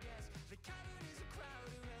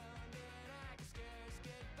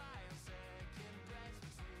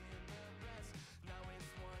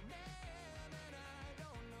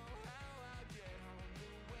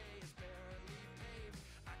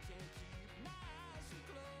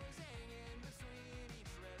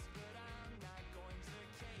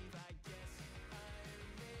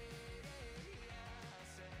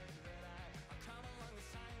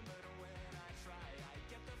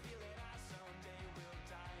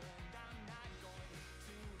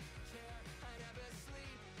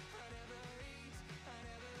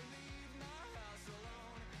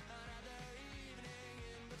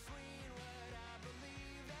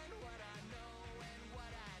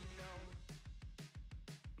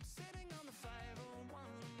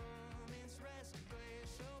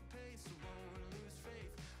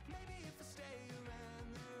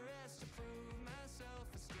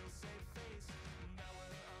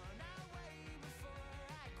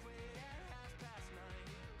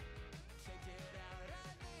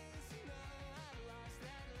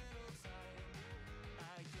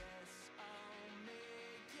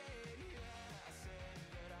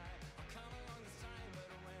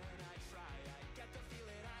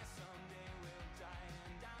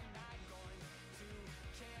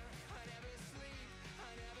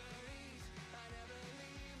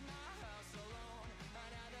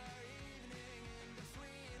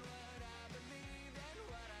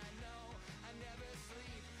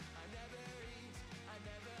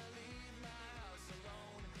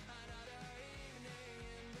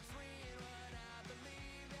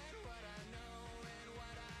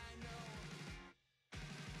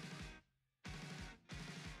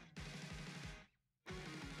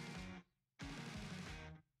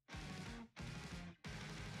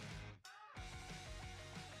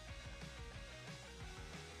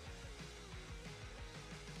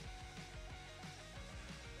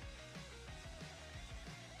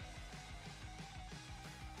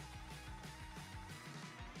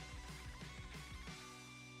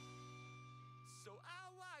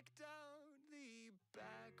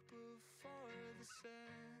 Before the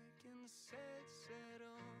second set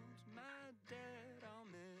on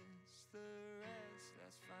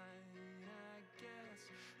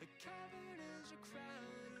such a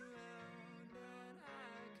crowd around, and I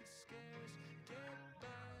could scarce get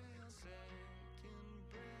by a second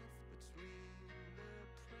breath between the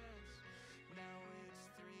press. Now it's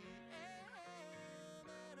 3 a.m.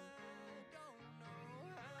 and I don't know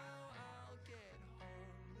how I'll get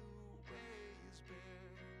home. The way is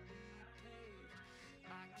barely paved.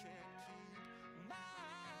 I can't keep my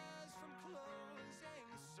eyes from closing,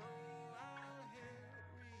 so I'll hit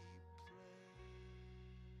replay.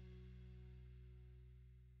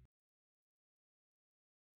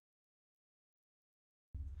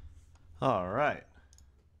 All right.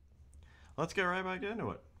 Let's get right back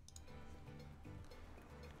into it.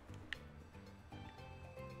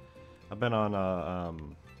 I've been on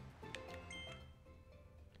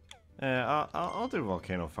I'll do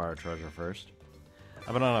Volcano Fire Treasure first.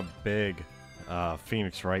 I've been on a big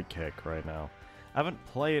Phoenix Wright kick right now. I haven't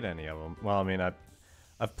played any of them. Well, I mean, I've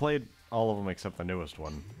played all of them except the newest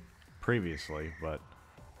one previously, but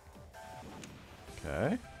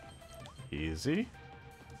okay, easy.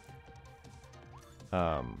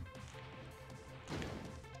 I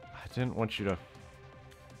didn't want you to.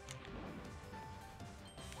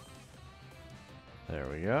 There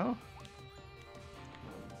we go.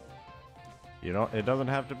 You don't. It doesn't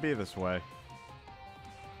have to be this way.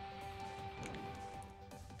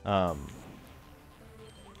 I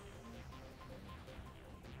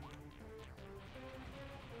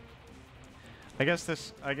guess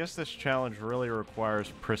this challenge really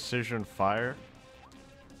requires precision fire.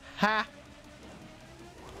 Ha!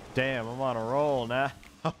 Damn, I'm on a roll now.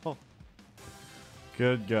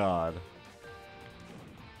 Good God.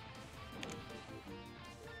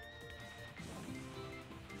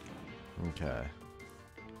 Okay.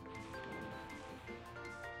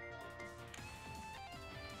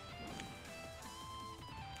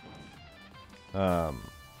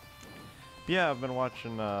 Yeah, I've been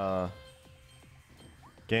watching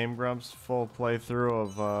Game Grumps' full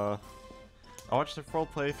playthrough of I watched their full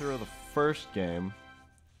playthrough of the first game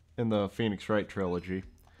in the Phoenix Wright trilogy,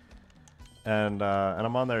 and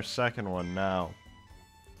I'm on their second one now.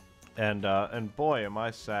 And boy, am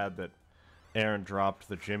I sad that Aaron dropped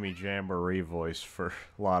the Jimmy Jamboree voice for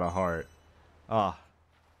a lot of heart. Ah,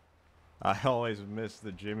 I always miss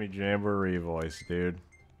the Jimmy Jamboree voice, dude.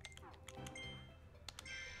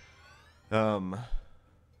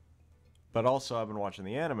 But also I've been watching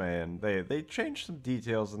the anime, and they changed some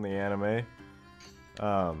details in the anime,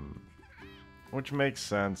 which makes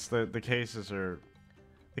sense. The cases are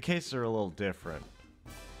a little different.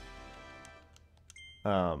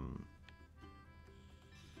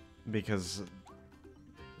 Because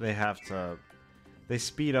they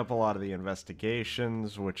speed up a lot of the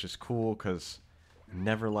investigations, which is cool, because I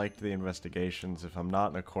never liked the investigations. If I'm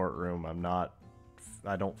not in a courtroom,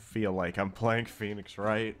 I don't feel like I'm playing Phoenix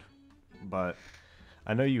Wright. But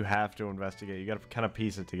I know you have to investigate. You gotta kind of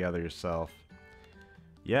piece it together yourself.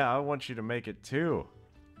 Yeah, I want you to make it too.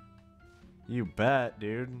 You bet,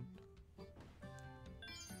 dude.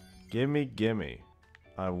 Gimme.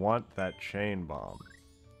 I want that chain bomb.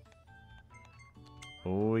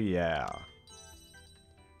 Oh yeah.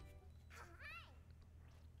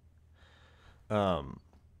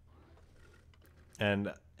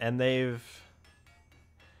 And they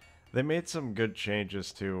made some good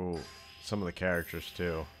changes to some of the characters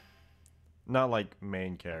too. Not like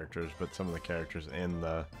main characters, but some of the characters in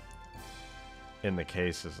the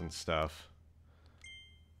cases and stuff.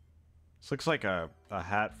 This looks like a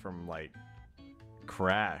hat from like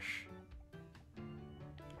Crash.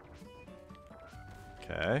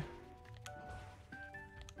 Okay.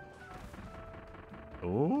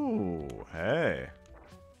 Ooh, hey.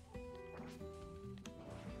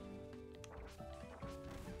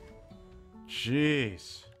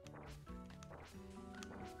 Jeez.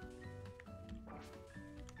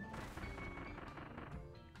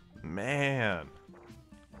 Man.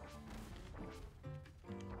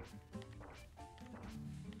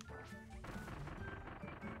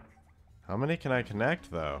 How many can I connect,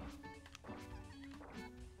 though?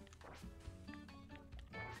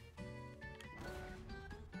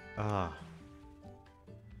 Ah.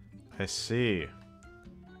 I see.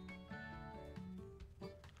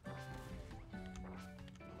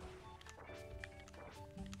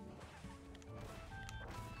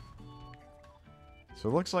 So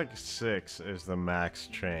it looks like 6 is the max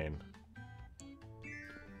chain.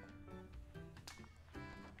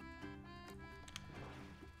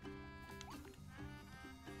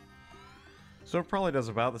 So it probably does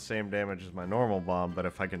about the same damage as my normal bomb, but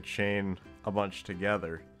if I can chain a bunch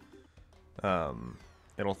together,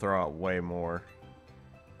 it'll throw out way more.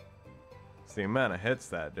 So the amount of hits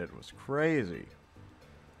that did was crazy.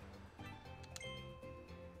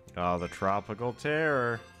 Oh, the tropical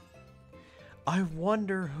terror. I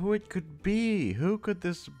wonder who it could be. Who could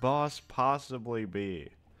this boss possibly be?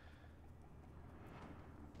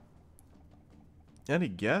 Any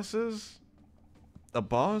guesses? A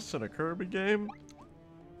boss in a Kirby game?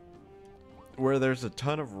 Where there's a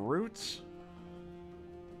ton of roots?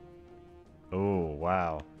 Oh,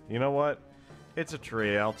 wow. You know what? It's a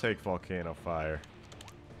tree. I'll take volcano fire.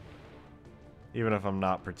 Even if I'm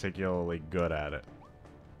not particularly good at it.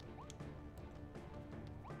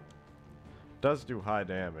 Does do high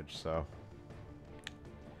damage, so.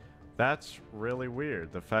 That's really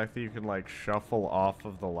weird. The fact that you can, like, shuffle off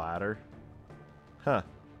of the ladder. Huh.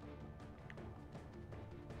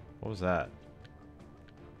 What was that?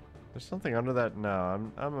 There's something under that?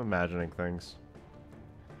 No, I'm imagining things.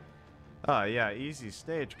 Ah, yeah, easy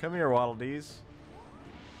stage. Come here, Waddle Dees.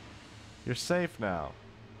 You're safe now.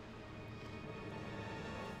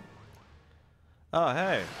 Oh,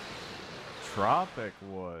 hey. Tropic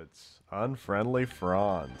Woods. Unfriendly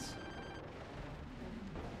fronds.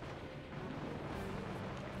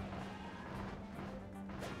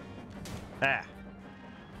 Ah.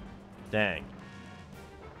 Dang.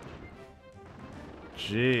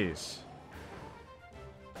 Jeez.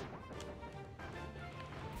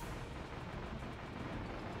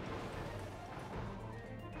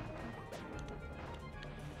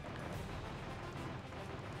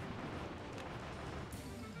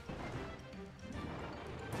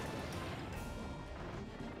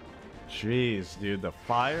 Jeez, dude, the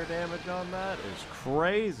fire damage on that is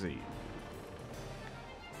crazy.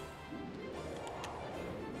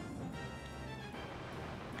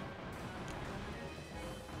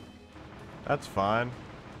 That's fine.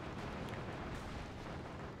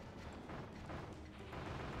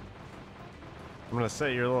 I'm gonna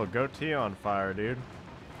set your little goatee on fire, dude.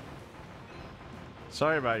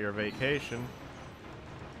 Sorry about your vacation.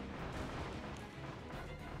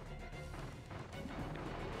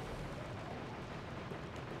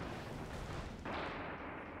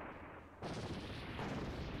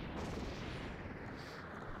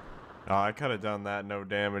 Oh, I could have done that, no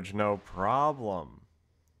damage, no problem.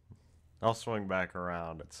 I'll swing back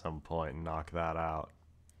around at some point and knock that out.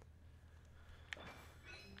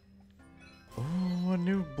 Oh, a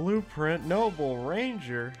new blueprint, Noble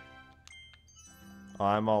Ranger. Oh,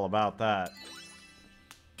 I'm all about that.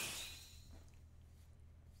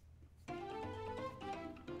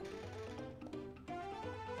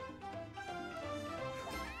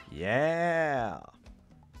 Yeah.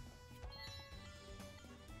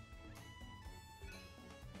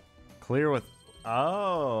 Clear with...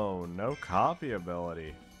 Oh, no copy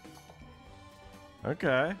ability.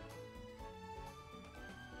 Okay.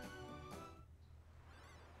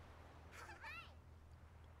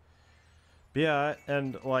 Yeah,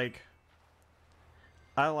 and like...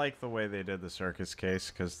 I like the way they did the circus case,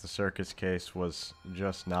 because the circus case was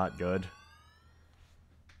just not good.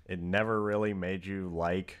 It never really made you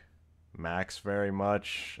like Max very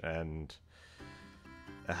much, and...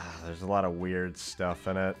 there's a lot of weird stuff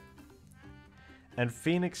in it. And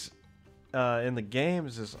Phoenix, in the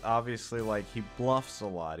games, is obviously like he bluffs a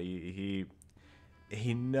lot. He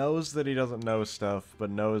knows that he doesn't know stuff, but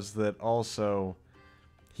knows that also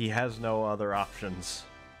he has no other options.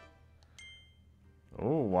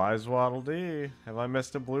 Oh, Wise Waddle Dee. Have I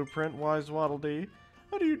missed a blueprint, Wise Waddle Dee?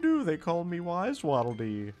 How do you do? They call me Wise Waddle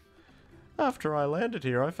Dee. After I landed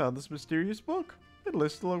here, I found this mysterious book. It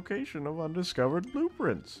lists the location of undiscovered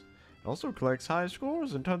blueprints. It also collects high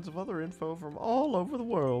scores and tons of other info from all over the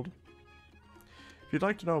world. If you'd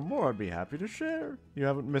like to know more, I'd be happy to share. You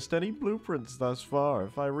haven't missed any blueprints thus far.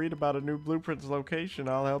 If I read about a new blueprint's location,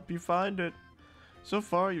 I'll help you find it. So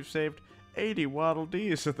far, you've saved 80 Waddle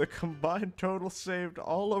Dees, and the combined total saved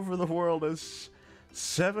all over the world is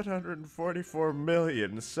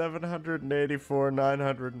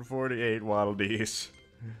 744,784,948 Waddle Dees.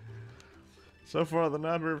 So far, the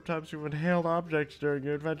number of times you've inhaled objects during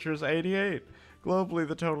your adventure is 88. Globally,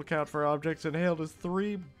 the total count for objects inhaled is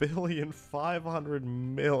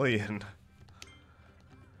 3,500,000,000.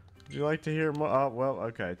 Would you like to hear more? Oh, well,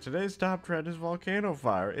 okay. Today's top trend is Volcano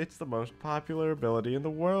Fire. It's the most popular ability in the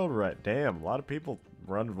world, right? Damn, a lot of people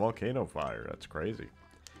run Volcano Fire. That's crazy.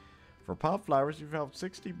 For pop flowers, you've helped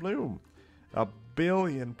 60 bloom. 1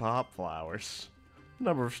 billion pop flowers. The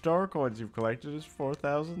number of star coins you've collected is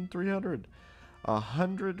 4,300.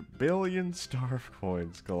 100 billion star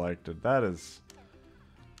coins collected. That is...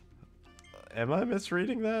 Am I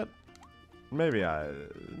misreading that? Maybe I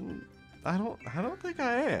don't think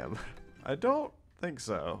I am. I don't think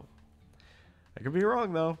so. I could be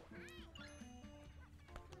wrong though.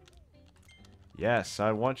 Yes,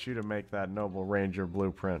 I want you to make that Noble Ranger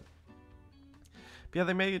blueprint. But yeah,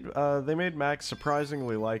 they made Max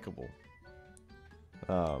surprisingly likable.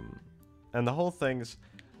 And the whole thing's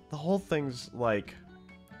like,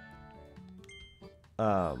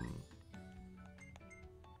 oh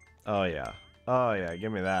yeah,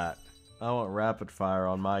 give me that. I want rapid fire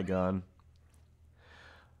on my gun.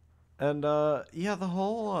 And yeah, the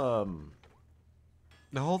whole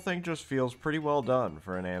thing just feels pretty well done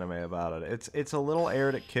for an anime about it. It's a little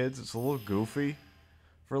aired at kids. It's a little goofy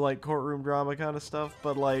for like courtroom drama kind of stuff,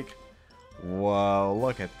 but like, whoa,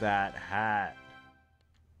 look at that hat.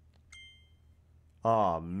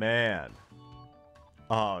 Oh man.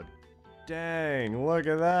 Oh dang, look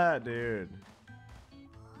at that, dude.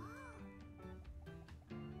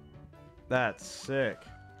 That's sick.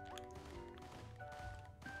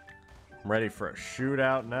 I'm ready for a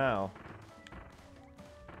shootout now.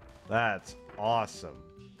 That's awesome.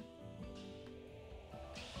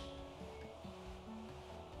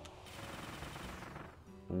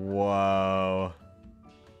 Whoa.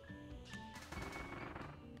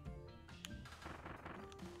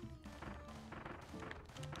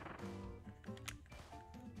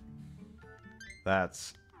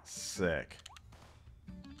 That's sick.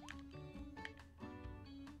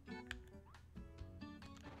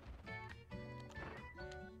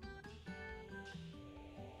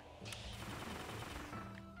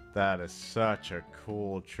 That is such a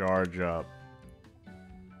cool charge up.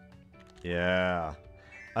 Yeah.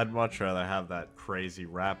 I'd much rather have that crazy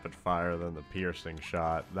rapid fire than the piercing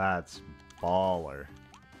shot. That's baller.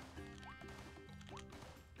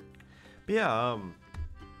 But yeah,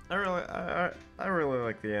 I really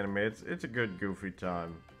like the anime. It's a good goofy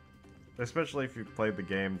time. Especially if you've played the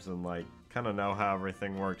games and like kind of know how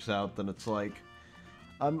everything works out, then it's like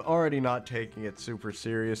I'm already not taking it super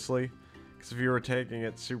seriously. Because if you were taking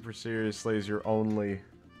it super seriously as your only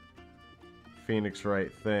Phoenix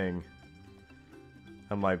Wright thing,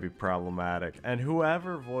 that might be problematic. And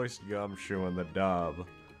whoever voiced Gumshoe in the dub,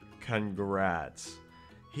 congrats.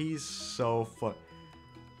 He's so fun.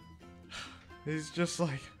 He's just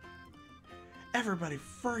like, everybody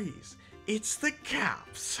freeze. It's the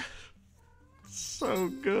cops. So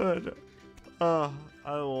good. I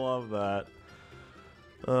love that.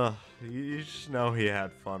 You just know he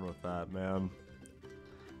had fun with that, man.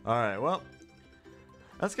 Alright, well,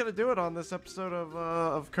 that's gonna do it on this episode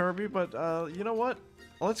of Kirby, but you know what?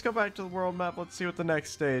 Let's go back to the world map. Let's see what the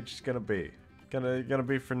next stage is gonna be. Gonna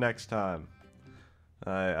be for next time.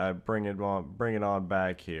 I bring it on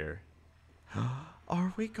back here.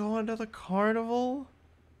 Are we going to the carnival?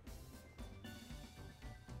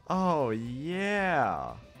 Oh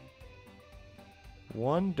yeah.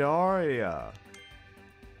 Wondaria.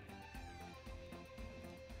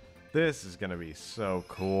 This is gonna be so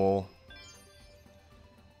cool.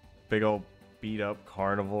 Big old beat up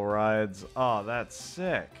carnival rides. Oh, that's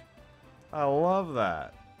sick. I love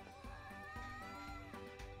that.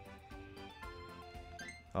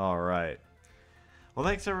 Alright. Well,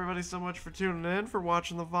 thanks everybody so much for tuning in, for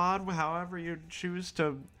watching the VOD, however you choose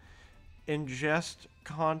to ingest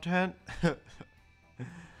content.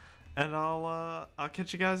 And I'll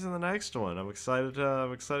catch you guys in the next one. I'm excited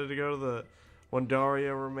to go to the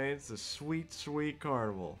Wondaria Remains, the sweet, sweet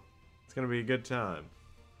carnival. It's gonna be a good time.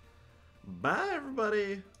 Bye,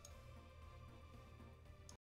 everybody!